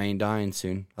is I it? ain't, I ain't dying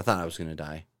soon. I thought I was gonna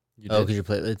die. Oh, because your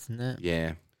platelets and that.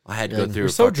 Yeah. I had to go through. You're a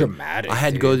so fucking- dramatic. I had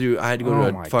to dude. go through. I had to go Oh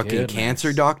to my a fucking goodness.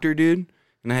 cancer doctor, dude.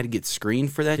 and I had to get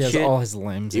screened for that He has shit. all his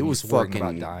limbs. It and was he's worrying fucking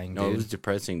about dying, no, it dude. was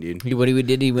depressing, dude. What he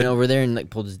did, he went over there and like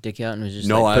pulled his dick out and was just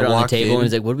No, like, put I it on the walked table in- and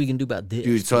was like, "What are we gonna do about this?"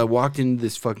 Dude, so I walked into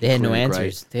this fucking. they had no clinic,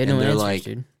 answers. right? They had And no they're answers, like,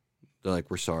 dude. They're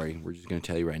like, we're sorry. We're just gonna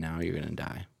tell you right now, you're gonna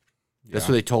die. That's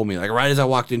Yeah. what they told me. Like right as I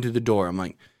walked into the door, I'm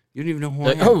like, you don't even know who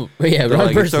Like, I am. oh, yeah, They're wrong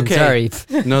like, it's person. okay.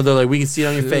 Sorry. No, they're like, we can see it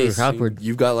on your Ooh, face. awkward.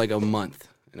 You've got like a month,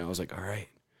 and I was like, all right.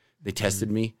 They tested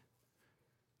Mm. me,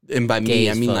 and by Gay me,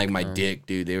 I as mean fuck, like my huh? dick,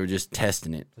 dude. They were just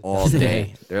testing it all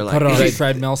day. They're like, Put it on a hey,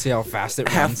 treadmill, see how fast it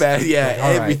half runs. fast, yeah, Like, all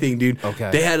right. everything, dude.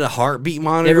 Okay. They had a heartbeat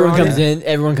monitor. Everyone on comes it. in.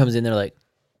 Everyone comes in. They're like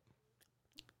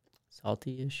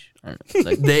salty-ish. I don't know.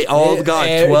 Like, They all got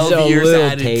it's 12 a years little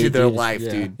added to taste, their dude. life,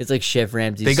 Yeah. dude. It's like Chef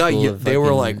Ramsay's. They got school you. of They were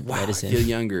fucking like, wow, medicine. I feel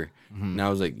younger. And I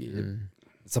was like, yeah,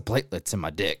 It's the platelets in my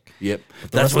dick. yep.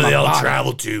 rest That's of where my they all body.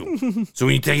 travel to. So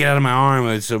when you take it out of my arm,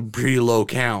 it's a pretty low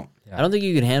count. I don't think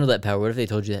you can handle that power. What if they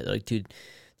told you that? Like, dude,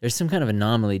 there's some kind of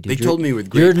anomaly, dude. They told me with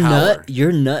great power.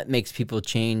 Your nut makes people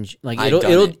change. Like I've it'll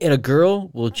done it'll it. and a girl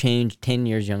will change 10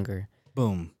 years younger.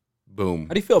 Boom. Boom.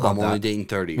 How do you feel about I'm only that? dating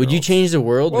 30. Would you change the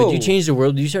world? Would you Whoa. change the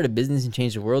world? Would you start a business and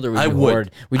change the world, or would I you would.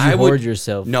 hoard? Would you I would- hoard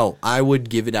yourself No, I would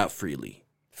give it out freely.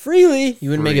 freely? You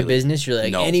wouldn't make a Freely. business. You're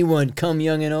like No. anyone, come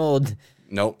young and old.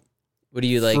 Nope. What do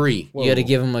you like? Free. You got to Whoa.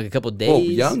 give them like a couple days. Whoa,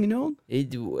 young and old?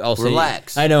 I'll say,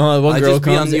 Relax. I know. One I girl just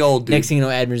be on comes. the old dude. Next thing you know,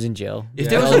 Admir's in jail. If Yeah.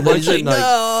 there was Oh, a bunch he's of like, like,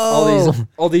 no.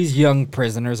 All these young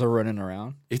prisoners are running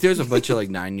around. if there's a bunch of like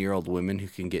 9-year-old women who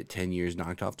can get 10 years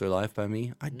knocked off their life by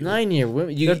me, I'd do it. 9-year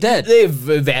women. They're dead. They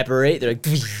evaporate. They're like.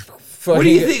 What do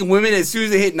you think? Women, as soon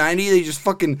as they hit 90, they just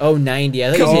fucking. Oh, 90.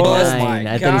 I thought you Oh said my 9.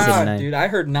 I thought you said 9. dude! I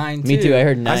heard 9 too. Me too. I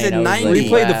heard 9. I said was 90. like,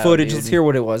 Replay the wow, footage. dude. Let's hear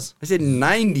what it was. I said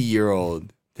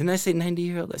 90-year-old. Didn't I say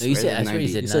 90-year-old? No, you said- I swear you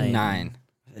said You said 9. 9.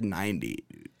 I said 90.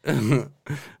 I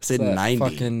said That 90.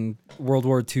 Fucking World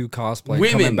War II cosplay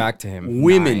Women. coming back to him.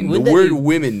 Women. 9. The Wouldn't that word be-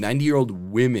 women. 90-year-old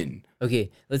women.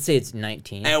 Okay, let's say it's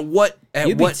 19. At what? At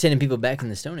You'd be what? sending people back in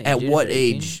the Stone Age. At dude, what at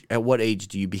 18. age? At what age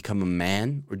do you become a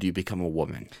man or do you become a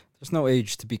woman? There's no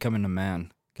age to becoming a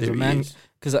man. Because There a man, is.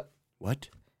 because What?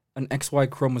 an XY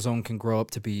chromosome can grow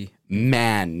up to be.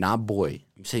 Man, not boy.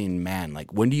 I'm saying man.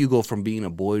 Like, when do you go from being a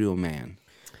boy to a man?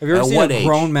 Have you ever At seen what a age?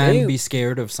 grown man Ew. be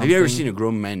scared of Have something? you ever seen a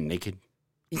grown man naked?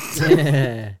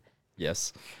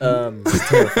 Yes.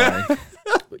 Terrifying.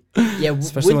 Yeah,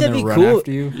 Especially wouldn't that when be they run cool?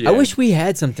 after you. Yeah. I wish we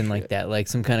had something like that, like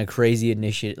some kind of crazy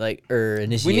initiation. We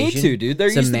need to, dude. There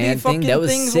Some used to be man thing? fucking That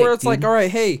was things sick, where it's like, dude. all right,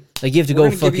 hey, Like you have to we're go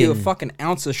gonna fucking. give you a fucking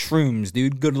ounce of shrooms,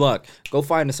 dude. Good luck. Go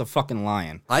find us a fucking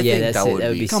lion. I Yeah, think that's that it. would That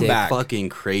would be be Come sick. back. fucking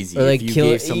crazy Or like if you kill,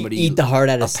 gave somebody eat the heart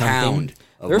out of a something. pound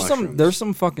of mushrooms. There's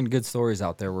some fucking good stories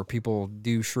out there where people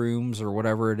do shrooms or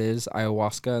whatever it is,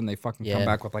 ayahuasca, and they fucking Yeah. come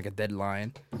back with like a dead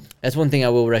lion. That's one thing I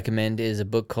will recommend is a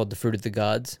book called The Fruit of the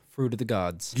Gods. Fruit of the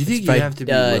gods. Do you think by, you have to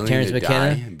be willing Terrence to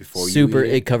McKenna. die before Super,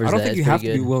 you it eat covers I don't that. think It's you have to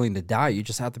pretty be good. willing to die. You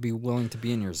just have to be willing to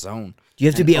be in your zone. You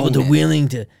have to and be able to own it. willing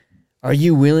to. Are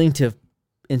you willing to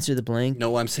insert the blank?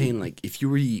 No, I'm saying like if you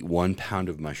were to eat 1 pound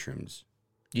of mushrooms,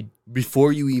 You'd-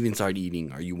 before you even start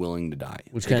eating, are you willing to die?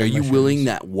 Which Like, kind are of you willing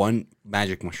mushrooms? that one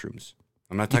magic mushrooms?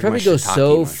 I'm not You talking probably about go shiitake so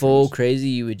mushrooms. full crazy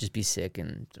you would just be sick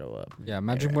and throw up. Yeah,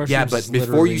 magic mushrooms. Yeah, is but before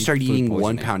literally you start food eating 1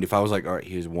 poisoning. pound, if I was like, all right,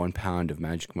 here's 1 pound of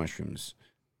magic mushrooms,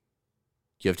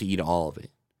 you have to eat all of it.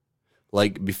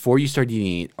 Like before you start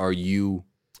eating it, are you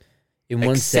In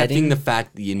one accepting setting, the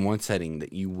fact that in one setting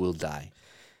that you will die?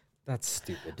 That's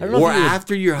stupid. I don't Dude. know Or if you would-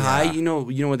 after you're high, Yeah. you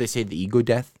know what they say, the ego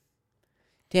death?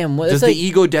 damn, what? Does That's like, the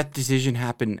ego death decision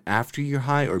happen after you're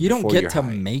high or You don't before get you're to high?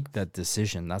 make that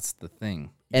decision. That's the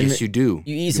thing. and Yes, you do.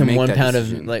 you eat some make 1 that pound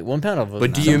decision. of like 1 pound of.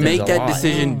 But do you something's make a that lot.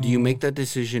 decision? Do you make that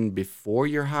decision before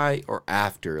you're high or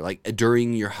after? Like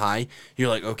during your high, you're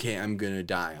like, okay, I'm gonna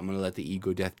die. I'm gonna let the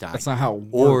ego death die. That's not how it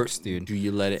or works, dude. do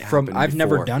you let it happen? I've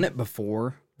never before? done it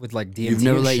before with like DMT. You've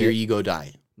never and let your shit. ego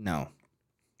die. No,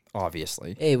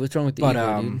 obviously. Hey, what's wrong with the But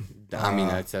ego, dude? I mean,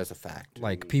 that's a fact.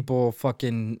 Like people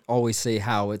fucking always say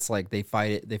how it's like they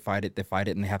fight it,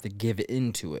 and they have to give it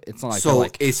into it. It's not like So they're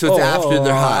like, it's after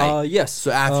they're high. Yes.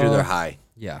 So after they're high,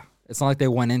 Yeah. It's not like they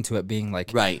went into it being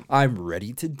like, right? I'm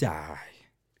ready to die.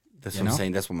 That's You what I'm know?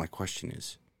 saying. That's what my question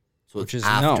is. So Which it's is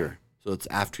no. after. So it's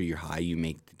after you're high, you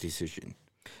make the decision.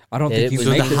 I don't Yeah, think you so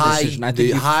make the the high- decision. I the think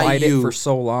you high fight you- it for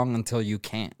so long until you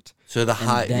can't. So the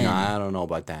high, then- no, I don't know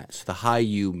about that. So the high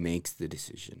you makes the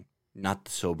decision, not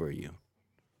the sober you.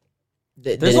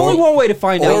 There's only one way to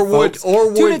find Or out. would- folks. or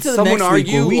Tune would into the someone next week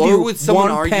where argue- we or do would someone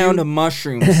 1 argue- pound of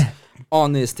mushrooms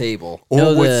on this table. Or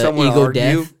No, would the someone ego argue?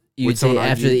 death. You Would would say someone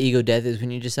after argue? the ego death is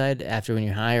when you decide. After when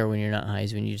you're high or when you're not high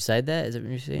is when you decide that. Is that what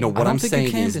you're saying? No, what don't I'm think you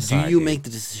saying can is, decide, do you dude. make the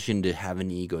decision to have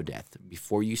an ego death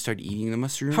before you start eating the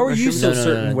mushroom? How are you mushrooms? so No, no, no,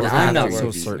 certain no, when that's I'm not not how it so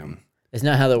works. certain? It's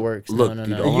not how that works. Look, no,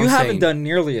 dude, no. all You I'm haven't saying- done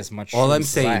nearly as much. All I'm shrooms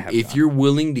as I saying, have if done. you're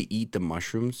willing to eat the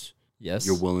mushrooms, yes,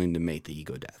 you're willing to make the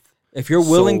ego death. if you're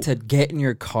willing So- to get in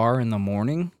your car in the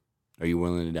morning, Are you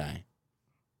willing to die?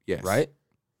 Yes. right?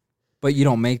 But you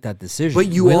don't make that decision. But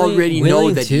you Willing- already know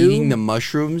willing that to? eating the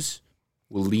mushrooms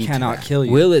will lead cannot to that. kill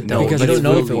you. Will it No, though? because you don't it's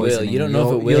know if it food will. poisoning. You don't know if it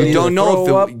You'll will. You either don't know if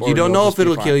throw up it, or you don't you'll know just if be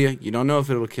it'll fine. kill you. You don't know if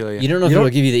it'll kill you. You don't know if You it'll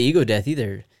don't- give you the ego death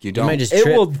either. You You might don't. just It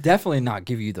trip. will definitely not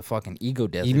give you the fucking ego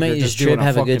death. You if might you're just doing trip,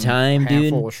 have a good fucking time, dude.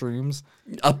 handful of shrooms.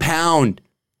 A pound.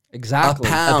 Exactly.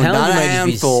 A pound. pound Not you a might just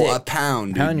be handful. sick. A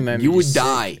pound. A pound dude. you might be You would just sick.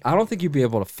 die. I don't think you'd be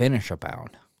able to finish a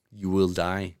pound. You will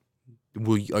die.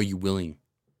 Are you willing?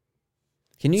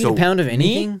 Can you eat So, a pound of Me?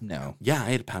 anything? No. Yeah,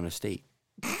 I ate a pound of steak.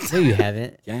 No, you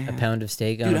haven't. Yeah. A pound of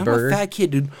steak Dude, on a I'm burger. a fat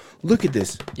kid, dude. Look at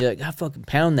this. You're like, I fucking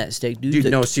pound that steak, dude. Dude,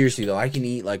 Like, no, seriously, though. I can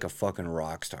eat like a fucking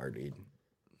rock star, dude.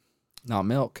 Not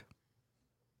milk.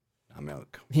 Not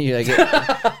milk. You're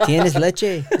like, tienes leche?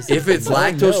 If it's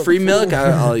lactose-free milk,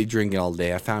 I'll drink it all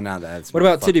day. I found out that it's What my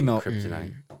about titty fucking milk?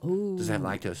 kryptonite. Ooh. Does it have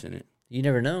lactose in it? You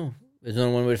never know. There's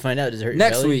only one way to find out. Does it hurt your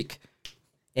Next belly? week.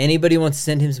 Anybody wants to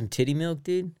send him some titty milk,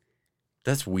 dude?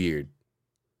 That's weird.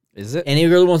 Is it? Any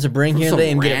girl wants to bring From here, some let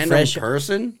him get it random fresh.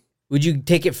 person? Would you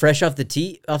take it fresh off the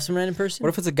teat off some random person? What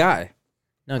if it's a guy?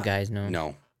 No, guys, no.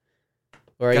 No.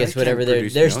 Or I Guys guess whatever can't their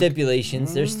produce their milk.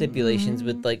 stipulations. There's stipulations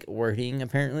with like wording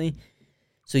apparently.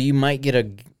 So you might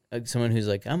get someone who's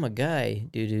like, I'm a guy,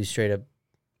 dude, who's straight up.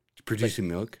 Producing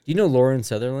milk? Do you know Lauren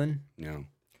Sutherland? No.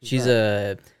 She's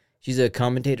a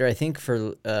commentator, I think,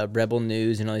 for Rebel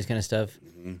News and all these kind of stuff.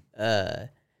 Mhm.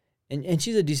 And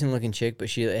she's a decent looking chick, but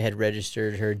she had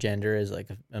registered her gender as like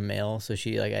a male, so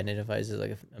she like identifies as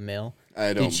like a male.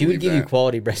 I don't Dude, she would believe give you that.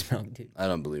 quality breast milk, dude. I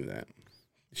don't believe that.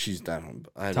 She's that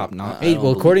Top notch. Hey,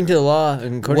 well, according to the law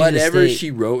and according whatever to the state,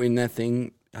 she wrote in that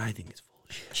thing, I think it's full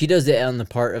of shit. she does it on the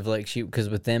part of like because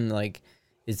with them like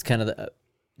it's kind of the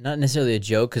not necessarily a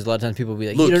joke because a lot of times people will be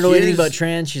like, Look, you don't know anything here's- about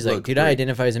trans. She's like, look, dude, I Rick.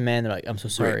 identify as a man. They're like, I'm so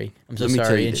sorry. I'm so let me tell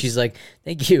sorry. you And this. she's like,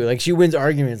 thank you. Like she wins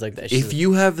arguments like that. She's If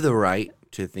you have the right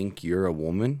to think you're a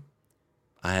woman,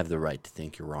 I have the right to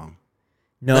think you're wrong.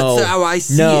 no, That's how I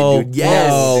see no, it, dude. Yes.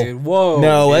 no, Dude, whoa.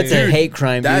 no, that's a dude. hate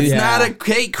crime, That's dude. not a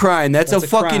hate crime. That's That's a a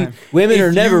fucking. crime. Women if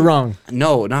are never you- wrong.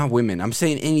 No, not women. I'm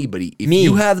saying anybody. If Me.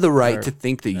 you have the right Or- to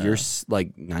think that you're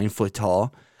like 9 foot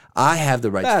tall, I have the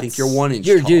right to think That's- you're 1 inch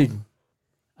You're tall. dude.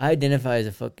 I identify as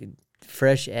a fucking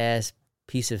fresh ass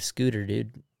piece of Scooter,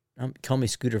 dude. Call me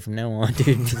Scooter from now on,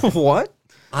 dude. What?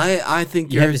 I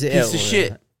think You you're a have to piece say- of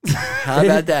shit. How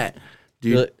about that,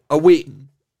 dude? Really? Oh wait,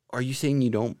 are you saying you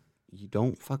don't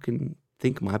fucking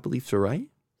think my beliefs are right,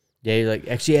 Yeah, you're like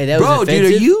actually, yeah, that was bro?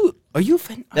 offensive. Dude, are you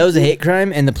offended? That was a hate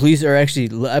crime, and the police are actually.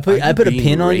 I Are put you a being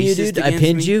pin on you, racist dude. I against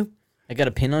pinned me? you. I got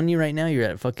a pin on you right now. You're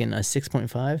at fucking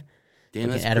 6.5. Damn,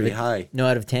 that's out of pretty it- high. No,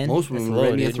 out of 10. Most That's women low,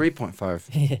 rate me at dude.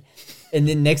 3.5. And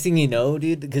then next thing you know,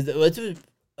 dude, because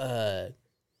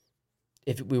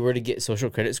if we were to get social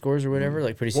credit scores or whatever,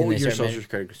 like pretty soon What would they your start social measuring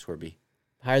credit score be?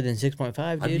 higher than 6.5,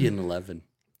 I'd dude. be an 11.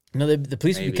 No, the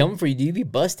police would be Maybe. coming for you. Dude, you'd be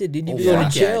busted, dude. You'd Oh, be going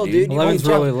fuck to yeah, jail, dude. dude. 11's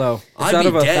really low. It's I'd out be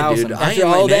of a dead, 1,000. dude. I After ain't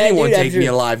all letting that, anyone dude, take after- me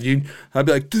alive, dude. I'd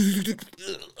be like,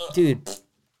 Dude,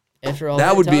 after all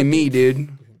that would be talk, me, dude.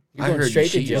 You're I going heard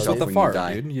straight to you shit jail, What's yourself with the when fart, you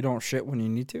die. dude? You don't shit when you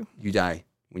need to? You die.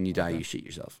 When you die, you shit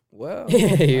yourself. Well,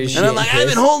 You're And I'm like, I've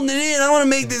been holding it in. I want to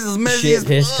make this as messy shit, as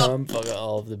piss, cum, fuck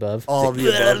all of the above. all of the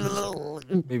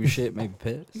above. maybe shit, maybe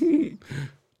piss.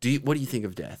 What do you think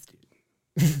of death,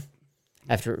 dude?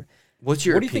 After What's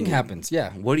your What do you think opinion? happens? Yeah.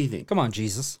 What do you think? Come on,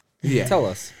 Jesus. Yeah. Tell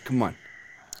us. Come on.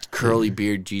 Curly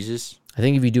beard Jesus. I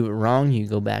think if you do it wrong, you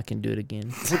go back and do it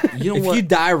again. You know If what? you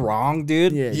die wrong,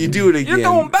 dude, Yeah, You do it again. you're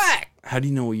going back. How do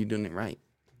you know you're doing it right?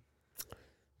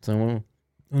 So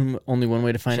only one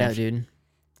way to find out, dude.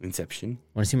 Inception.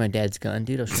 Want to see my dad's gun,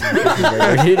 dude? I'll show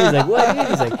you. Dude, he's like, what? Dude?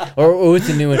 He's like, or what's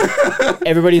the new one?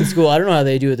 Everybody in school, I don't know how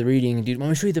they do with the reading, dude. Want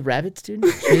me to show you the rabbits, dude?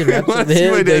 Show you the rabbits Wanna over see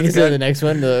there? my Like, dad's so gun? the next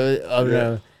one, oh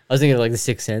no. I was thinking of like the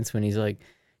Sixth Sense when he's like,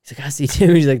 I see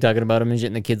too. He's like talking about him and shit,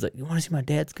 and the kid's like, you want to see my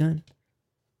dad's gun?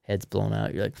 Head's blown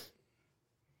out. You're like,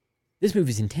 this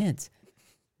movie's intense.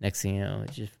 Next thing you know,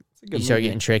 it's just It's a good you start movie.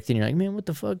 getting tricked, and you're like, man, what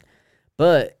the fuck?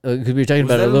 But because we were talking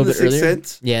Was about it that a little in The bit Sixth earlier.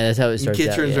 Sense? Yeah, that's how it The starts kid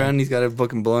out. turns yeah. around and he's got a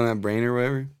fucking blown out brain or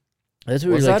whatever. That's what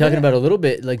we Was were like that talking it? about a little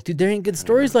bit. Like, dude, there ain't good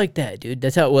stories like that, dude.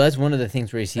 That's how. Well, that's one of the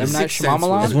things where he sees. M. Night Sixth Sense was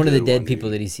Shyamalan? That's a one of the good dead one, people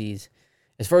dude. that he sees.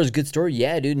 As far as good story,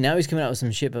 yeah, dude. Now he's coming out with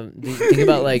some shit. But think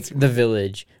about like The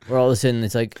Village, where all of a sudden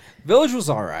it's like, Village was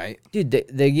all right. dude,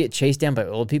 they get chased down by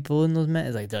old people in those men.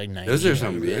 It's like they're like 90. Those are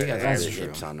some. They got That's some true.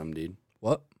 hips on them, dude.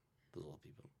 What? Those old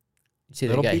people. You see, they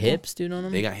Little got people? hips, dude, on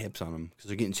them. They got hips on them because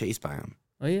they're getting chased by them.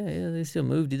 Oh yeah, they still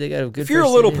move, dude. They got a good. If you're a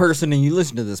first little city. person and you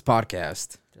listen to this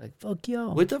podcast, Like, fuck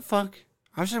y'all. What the fuck?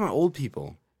 I was talking about old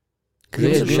people. Because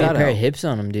they Give got us a a good shout pair out. of hips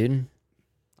on them, dude.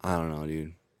 I don't know,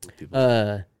 dude. Old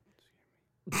people.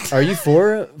 Are you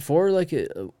for like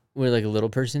a with like a little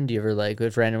person? Do you ever like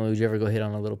if randomly would you ever go hit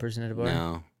on a little person at a bar?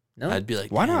 No. No? I'd be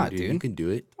like, Why "Damn, not, You dude? can do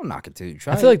it. Don't knock it, dude.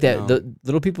 Try I feel like it. that No. the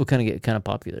little people kind of get kind of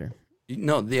popular,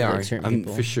 No, they Like are. certain I'm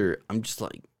people. for sure. I'm just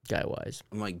like, guy wise.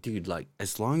 I'm like, dude, like,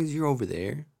 as long as you're over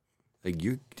there, like,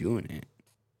 you're doing it.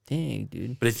 Dang,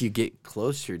 dude. But if you get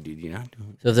closer, dude, you're not doing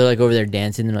it. So if they're like over there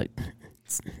dancing, they're like, and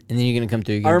then you're gonna come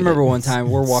through. you're I gonna be remember like, one time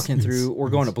we're walking through. We're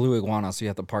going to Blue Iguana, so you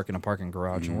have to park in a parking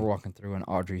garage, and Mhm. we're walking through, and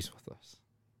Audrey's with us.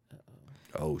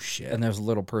 Oh, shit. And there's a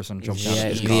little person jumping out of VIP,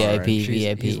 his car. and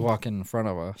VIP. He's walking in front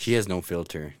of us, She has no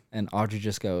filter. and Audrey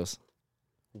just goes,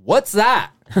 "What's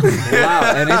that?"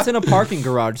 Loud, and it's in a parking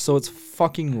garage, so it's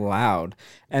fucking loud.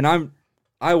 And I'm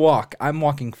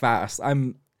walking fast.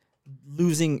 I'm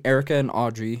losing Erica and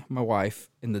Audrey, my wife,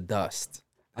 in the dust.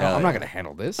 Hell I'm not yeah. gonna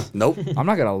handle this. Nope. I'm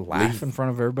not gonna laugh Leave. in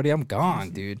front of everybody. I'm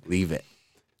gone, dude. Leave it.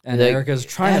 And Like, Erica's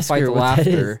trying to ask fight her the what that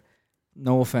is. laughter.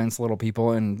 No offense, little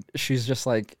people. And she's just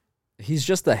like, he's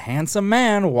just a handsome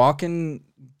man walking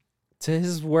to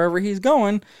his wherever he's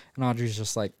going. And Audrey's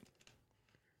just like,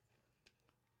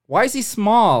 why is he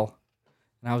small?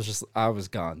 And I was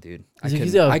gone, dude. He's like,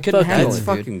 he's a I couldn't fuck- handle That's it,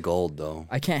 dude. fucking gold, though.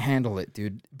 I can't handle it,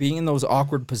 dude. Being in those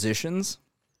awkward positions.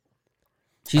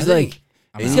 She's I like,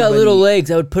 think he's got little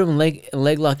legs. I would put him leg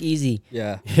lock easy.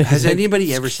 Yeah. Has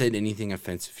anybody ever said anything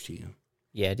offensive to you?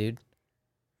 Yeah, dude.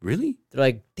 Really? They're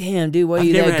like, damn, dude, why are I've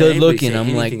you never that had good anybody looking? say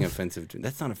I'm like, anything offensive to me.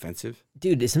 That's not offensive.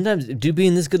 dude, sometimes dude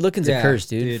being this good looking is a Yeah, curse,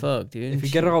 dude. dude. Fuck, dude. If you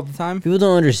get it all the time. People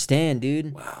don't understand,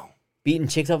 dude. Wow. Beating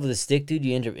chicks off with a stick, dude,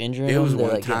 you end up injuring It them. was They're,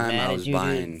 one like, get time mad I at was you, dude.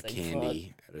 buying It's like,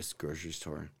 candy at a grocery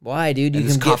store. fuck. Why, dude? You And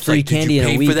this can get cop's free like, "Did you candy in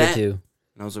pay a for week or that?" two.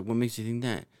 And I was like, what makes you think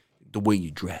that? The way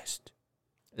you dressed.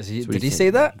 Is he? That's what Did he said. say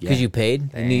that? Because Yeah. you paid?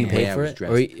 You knew you Dang. paid Yeah, I for was it?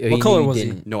 dressed. Or What you color knew you was he?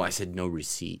 didn't? No, I said no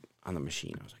receipt on the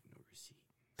machine. I was like, no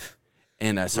receipt.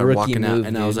 And I started Rookie walking out, move,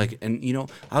 and I was dude. like, and you know,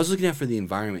 I was looking out for the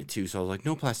environment too. So I was like,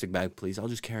 no plastic bag, please. I'll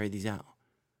just carry these out.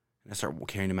 And I started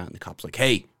carrying them out, and the cop's like,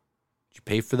 hey, did you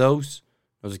pay for those?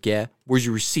 I was like, yeah. Where's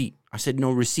your receipt? I said,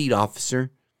 no receipt, officer.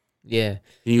 Yeah. And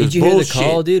he Did goes, you hear the "Bullshit."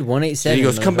 call, dude? And 187. he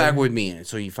goes, come back motherfucker. with me. And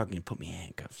so he fucking put me in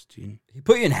handcuffs, dude. He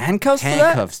put you in handcuffs for that?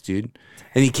 Handcuffs, dude.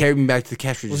 And he carried me back to the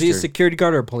cash register. Was he a security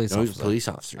guard or a police No, he was a officer? police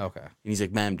officer. Okay. And he's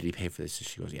like, ma'am, did he pay for this? And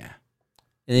she goes, yeah. And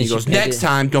And then he she goes, paid next it.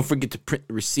 time, don't forget to print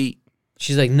the receipt.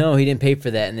 She's like, no, he didn't pay for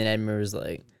that. And then Edmund was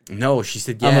like, No, she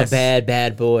said yes. I'm a bad,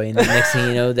 bad boy. And the next thing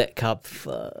you know, that cop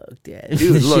fucked that.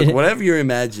 Dude, look, whatever you're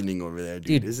imagining over there,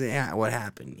 dude, Dude. isn't what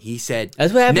happened. He said,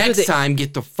 That's what happened next with the- time,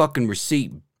 get the fucking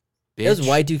receipt, bitch. That was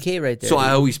Y2K right there. So I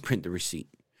dude. always print the receipt.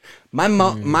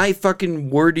 My fucking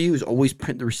word to you is always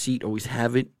print the receipt, always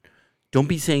have it. Don't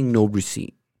be saying no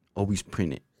receipt. Always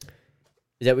print it.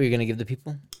 Is that what you're going to give the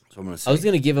people? So I'm going to say I was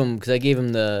going to give him, because I gave him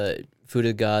the Food of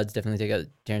the Gods. Definitely take out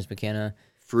Terrence McKenna.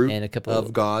 Fruit and a couple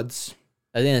of Gods.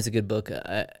 I think that's a good book. We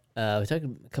talked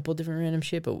a couple different random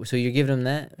shit, but so you're giving him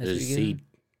that? That's There's what a you're giving seed. him?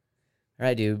 All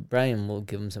right, dude. Brian will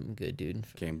give him something good, dude.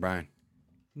 Okay, Brian.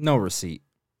 No receipt.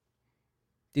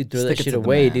 Dude, throw Stick that it shit to the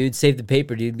away, man. dude. Save the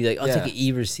paper, dude. Be like, I'll Yeah. take an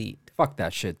e-receipt. Fuck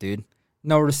that shit, dude.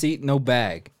 No receipt, no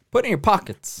bag. Put it in your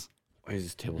pockets. Why is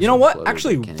this table You know so what? cluttered? I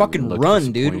Actually, can't even fucking look run,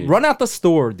 dude. disappointed. Run out the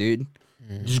store, dude.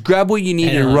 Just grab what you need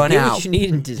I and know, run get out. what you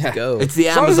need and just go. It's the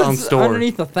As long as Amazon it's store.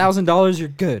 underneath $1,000, you're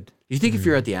good. You think if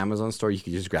you're at the Amazon store, you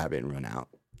could just grab it and run out?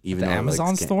 Even The though it,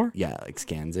 Amazon store? Yeah, like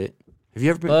scans it. Have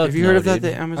you ever been? Fuck Have you heard no, of that?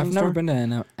 dude. The Amazon I've store. never been to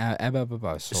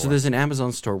an store. So there's an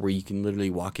Amazon store where you can literally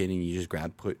walk in and you just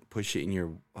push it in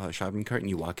your shopping cart and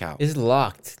you walk out. It's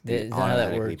locked. And it That's not how that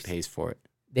automatically works. pays for it.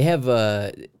 They have,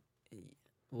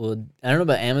 well, I don't know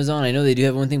about Amazon. I know they do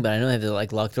have one thing, but I know they have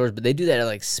like locked doors. But they do that at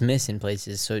like Smith's and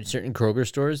places. So at certain Kroger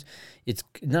stores, it's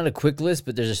not a quick list,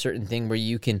 but there's a certain thing where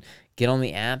you can get on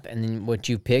the app and then what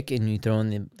you pick and you throw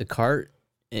in the cart,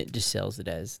 it just sells it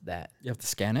as that. You have to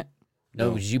scan it.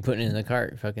 No, because you put it in the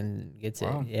cart, fucking gets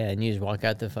Wow. it. Yeah, and you just walk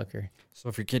out the fucker. So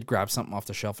if your kid grabs something off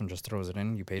the shelf and just throws it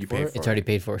in, you paid for pay it? for It's already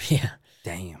paid for. Yeah,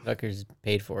 Damn. fucker's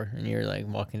paid for, and you're like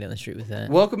walking down the street with that.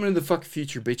 Welcome to the fucking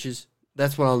future, bitches.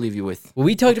 That's what I'll leave you with. Well,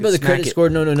 we talked Fucking about the smack credit it. score.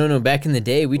 No. Back in the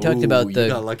day, we talked Ooh, about You the.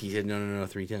 got lucky. You said no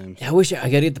 3 times. I wish I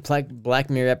gotta get the Black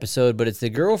Mirror episode, but it's the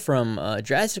girl from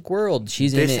Jurassic World.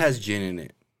 She's This in it. has gin in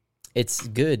it. It's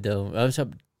good though. I was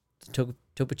up.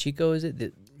 Topo Chico, is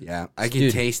it? Yeah, I can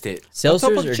Dude. taste it. Seltzers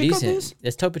Topo are Chico decent. does?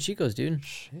 That's Topo Chicos, dude.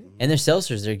 And their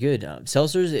seltzers, they're good.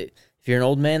 Seltzers, if you're an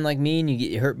old man like me and you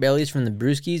get hurt bellies from the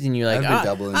brewskis and you're like, I've been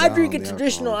doubling I down drink a on the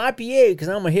traditional alcohol. IPA because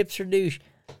I'm a hipster douche.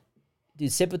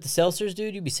 Dude, sip with the seltzers,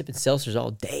 dude. You'd be sipping seltzers all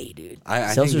day, dude.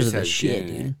 I think seltzers this are the has shit,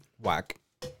 gin in dude. it. Whack.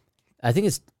 I think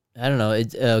it's I don't know.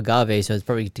 It's agave, so it's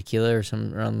probably tequila or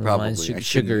some around the lines. Probably. I shouldn't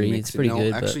Sugary. mix It's it. pretty No,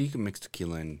 good. Actually, you can mix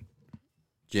tequila and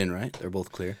gin, right? They're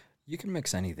both clear. You can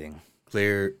mix anything.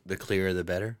 The clearer, the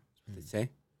better. That's what they say,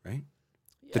 right?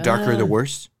 The darker, the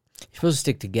worse. You're supposed to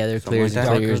stick together. Something Clears like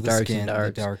and that. clears, the darks skin, and the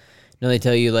darks. dark. No, they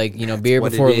tell you like That's beer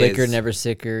what before it liquor, is. never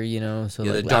sicker. So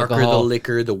Yeah, like the darker alcohol, the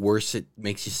liquor, the worse it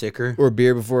makes you sicker. or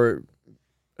beer before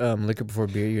liquor before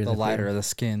beer. You're in The lighter clear. the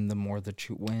skin, the more that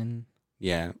you win.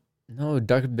 Yeah. No,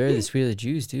 darker the berry, the sweeter the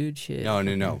juice, dude. Shit.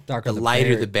 No. Darker The the lighter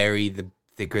berry. the berry, the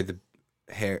thicker the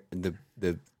hair, the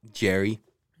jerry.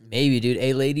 Maybe, dude.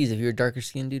 Hey, ladies, if you're darker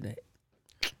skin, dude.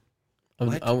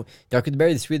 What? Darker the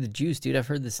berry, the sweeter the juice, dude. I've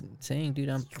heard this saying, dude.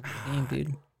 I'm game,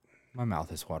 dude. My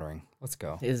mouth is watering. Let's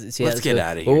go. Let's get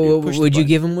outta here, dude. What Push the would you button.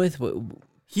 give him with?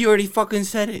 He already fucking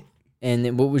said it. And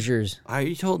then what was yours? I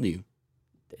already told you.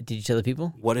 Did you tell the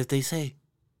people? What if they say?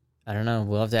 I don't know.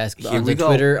 We'll have to ask Here on we go.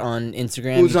 Twitter, on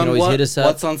Instagram. Who's you can on always what? hit us up.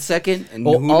 What's on second? And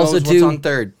Oh, who also knows what's too- on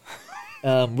third?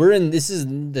 We're in. This is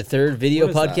the third video What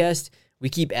is that? podcast. We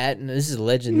keep adding. This is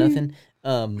legend. Nothing.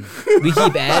 We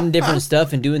keep adding different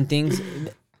stuff and doing things.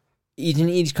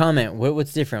 Each comment.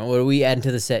 What's different? What are we adding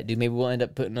to the set, dude? Maybe we'll end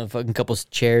up putting a fucking couple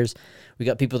chairs. We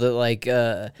got people that like We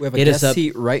have a hit us guest up.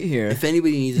 seat right here. If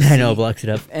anybody needs a I know, seat, blocks it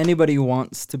up. If anybody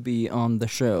wants to be on the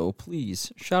show,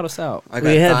 please shout us out. I got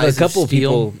We have thighs a of couple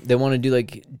steel. people that want to do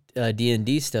like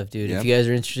D&D stuff, dude. Yep. If you guys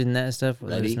are interested in that stuff,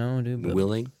 let us Ready? know, dude. But-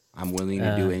 willing. I'm willing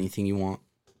to do Uh, anything you want.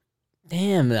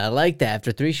 Damn, I like that.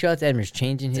 After 3 shots, Admir's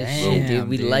changing his shit, Damn, dude.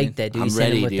 We dude. like that, dude. I'm We sent him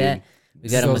ready, with dude. that. We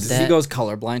got him with He that. goes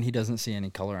colorblind. He doesn't see any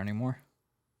color anymore.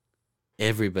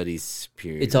 Everybody's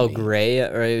superior. It's to all me. gray,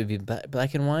 or it would be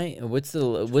black and white. What's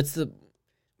the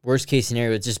worst case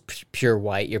scenario? It's just pure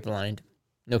white. You're blind,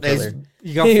 no color.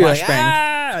 You got You're like, flashbang.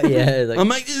 "Ah!" Yeah, like, I'm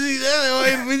like, this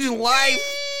is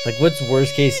life. like what's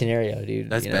worst case scenario, dude?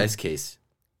 That's You know? best case.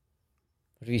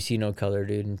 What if you see no color,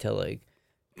 dude, until like,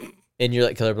 and you're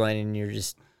like colorblind, and you're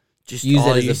just Just Use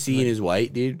all it as you a- see is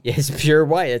white, dude. yeah, it's pure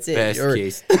white. That's it. Best Or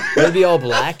case. would it be all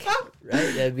black?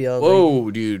 Right? That'd be all. Like, Whoa,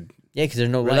 dude. yeah, because there's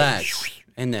no Relax. light.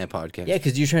 End that podcast. Yeah,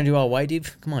 because you're trying to do all white,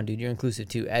 dude. Come on, dude. You're inclusive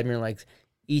too. Admiral likes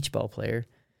each ball player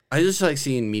I just like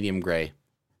seeing medium gray,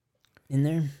 in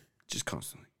there. just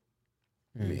constantly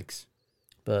Mm. mix.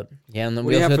 But yeah, and then What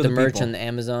we do you also have got for the the merch people? on the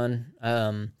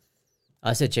Amazon.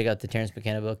 I said check out the Terrence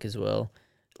McKenna book as well.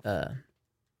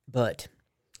 But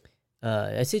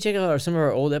I say check out some of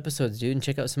our old episodes, dude, and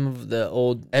check out some of the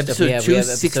old stuff Episode we have. We have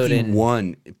episode in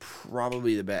 261,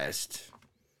 probably the best.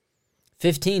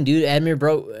 15, dude. Admir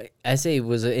bro, I say it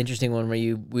was an interesting one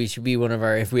where we should be one of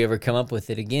our if we ever come up with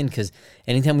it again. Because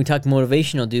anytime we talk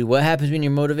motivational, dude, what happens when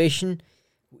you're motivation?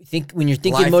 When you're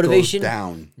thinking Life motivation, goes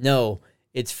down. no,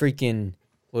 it's freaking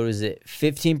what was it?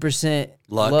 15%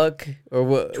 Luck. luck or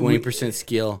what? 20%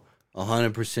 skill,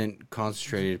 100%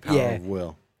 concentrated power Yeah. of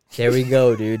will. There we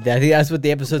go, dude. I think that's what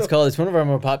the episode's called. It's one of our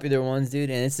more popular ones, dude,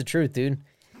 and it's the truth, dude.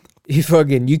 You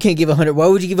can't give 100. Why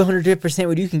would you give 100%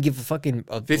 when you can give a fucking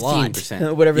a 15%.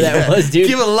 lot, whatever that was, dude.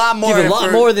 Give a lot more. Give a lot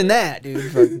effort. more than that,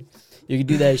 dude. Fucking- you can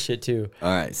do that shit too. All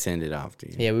right, send it off,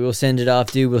 dude. Yeah, we will send it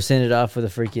off, dude. We'll send it off with a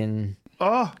freaking.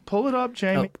 Oh, pull it up,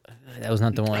 Jamie. Oh, that was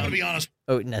not the one. To be honest,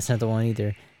 Oh, that's not the one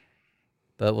either.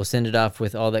 But we'll send it off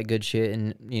with all that good shit,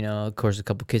 and of course, a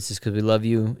couple kisses because we love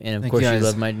you, and of Thank course, you you guys.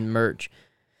 love my merch.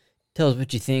 Tell us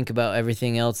what you think about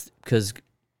everything else, because,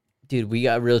 dude, we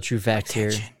got real true facts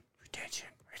here.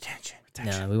 Retention.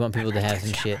 No, we want people to have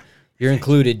some shit. You're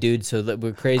included, dude. So that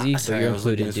we're crazy, but Sorry, you're I was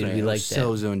looking included, this dude. way. We I like was that.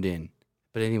 so zoned in.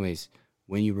 But anyways,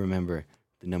 when you remember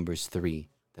the number's 3,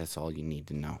 that's all you need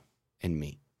to know. And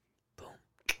me.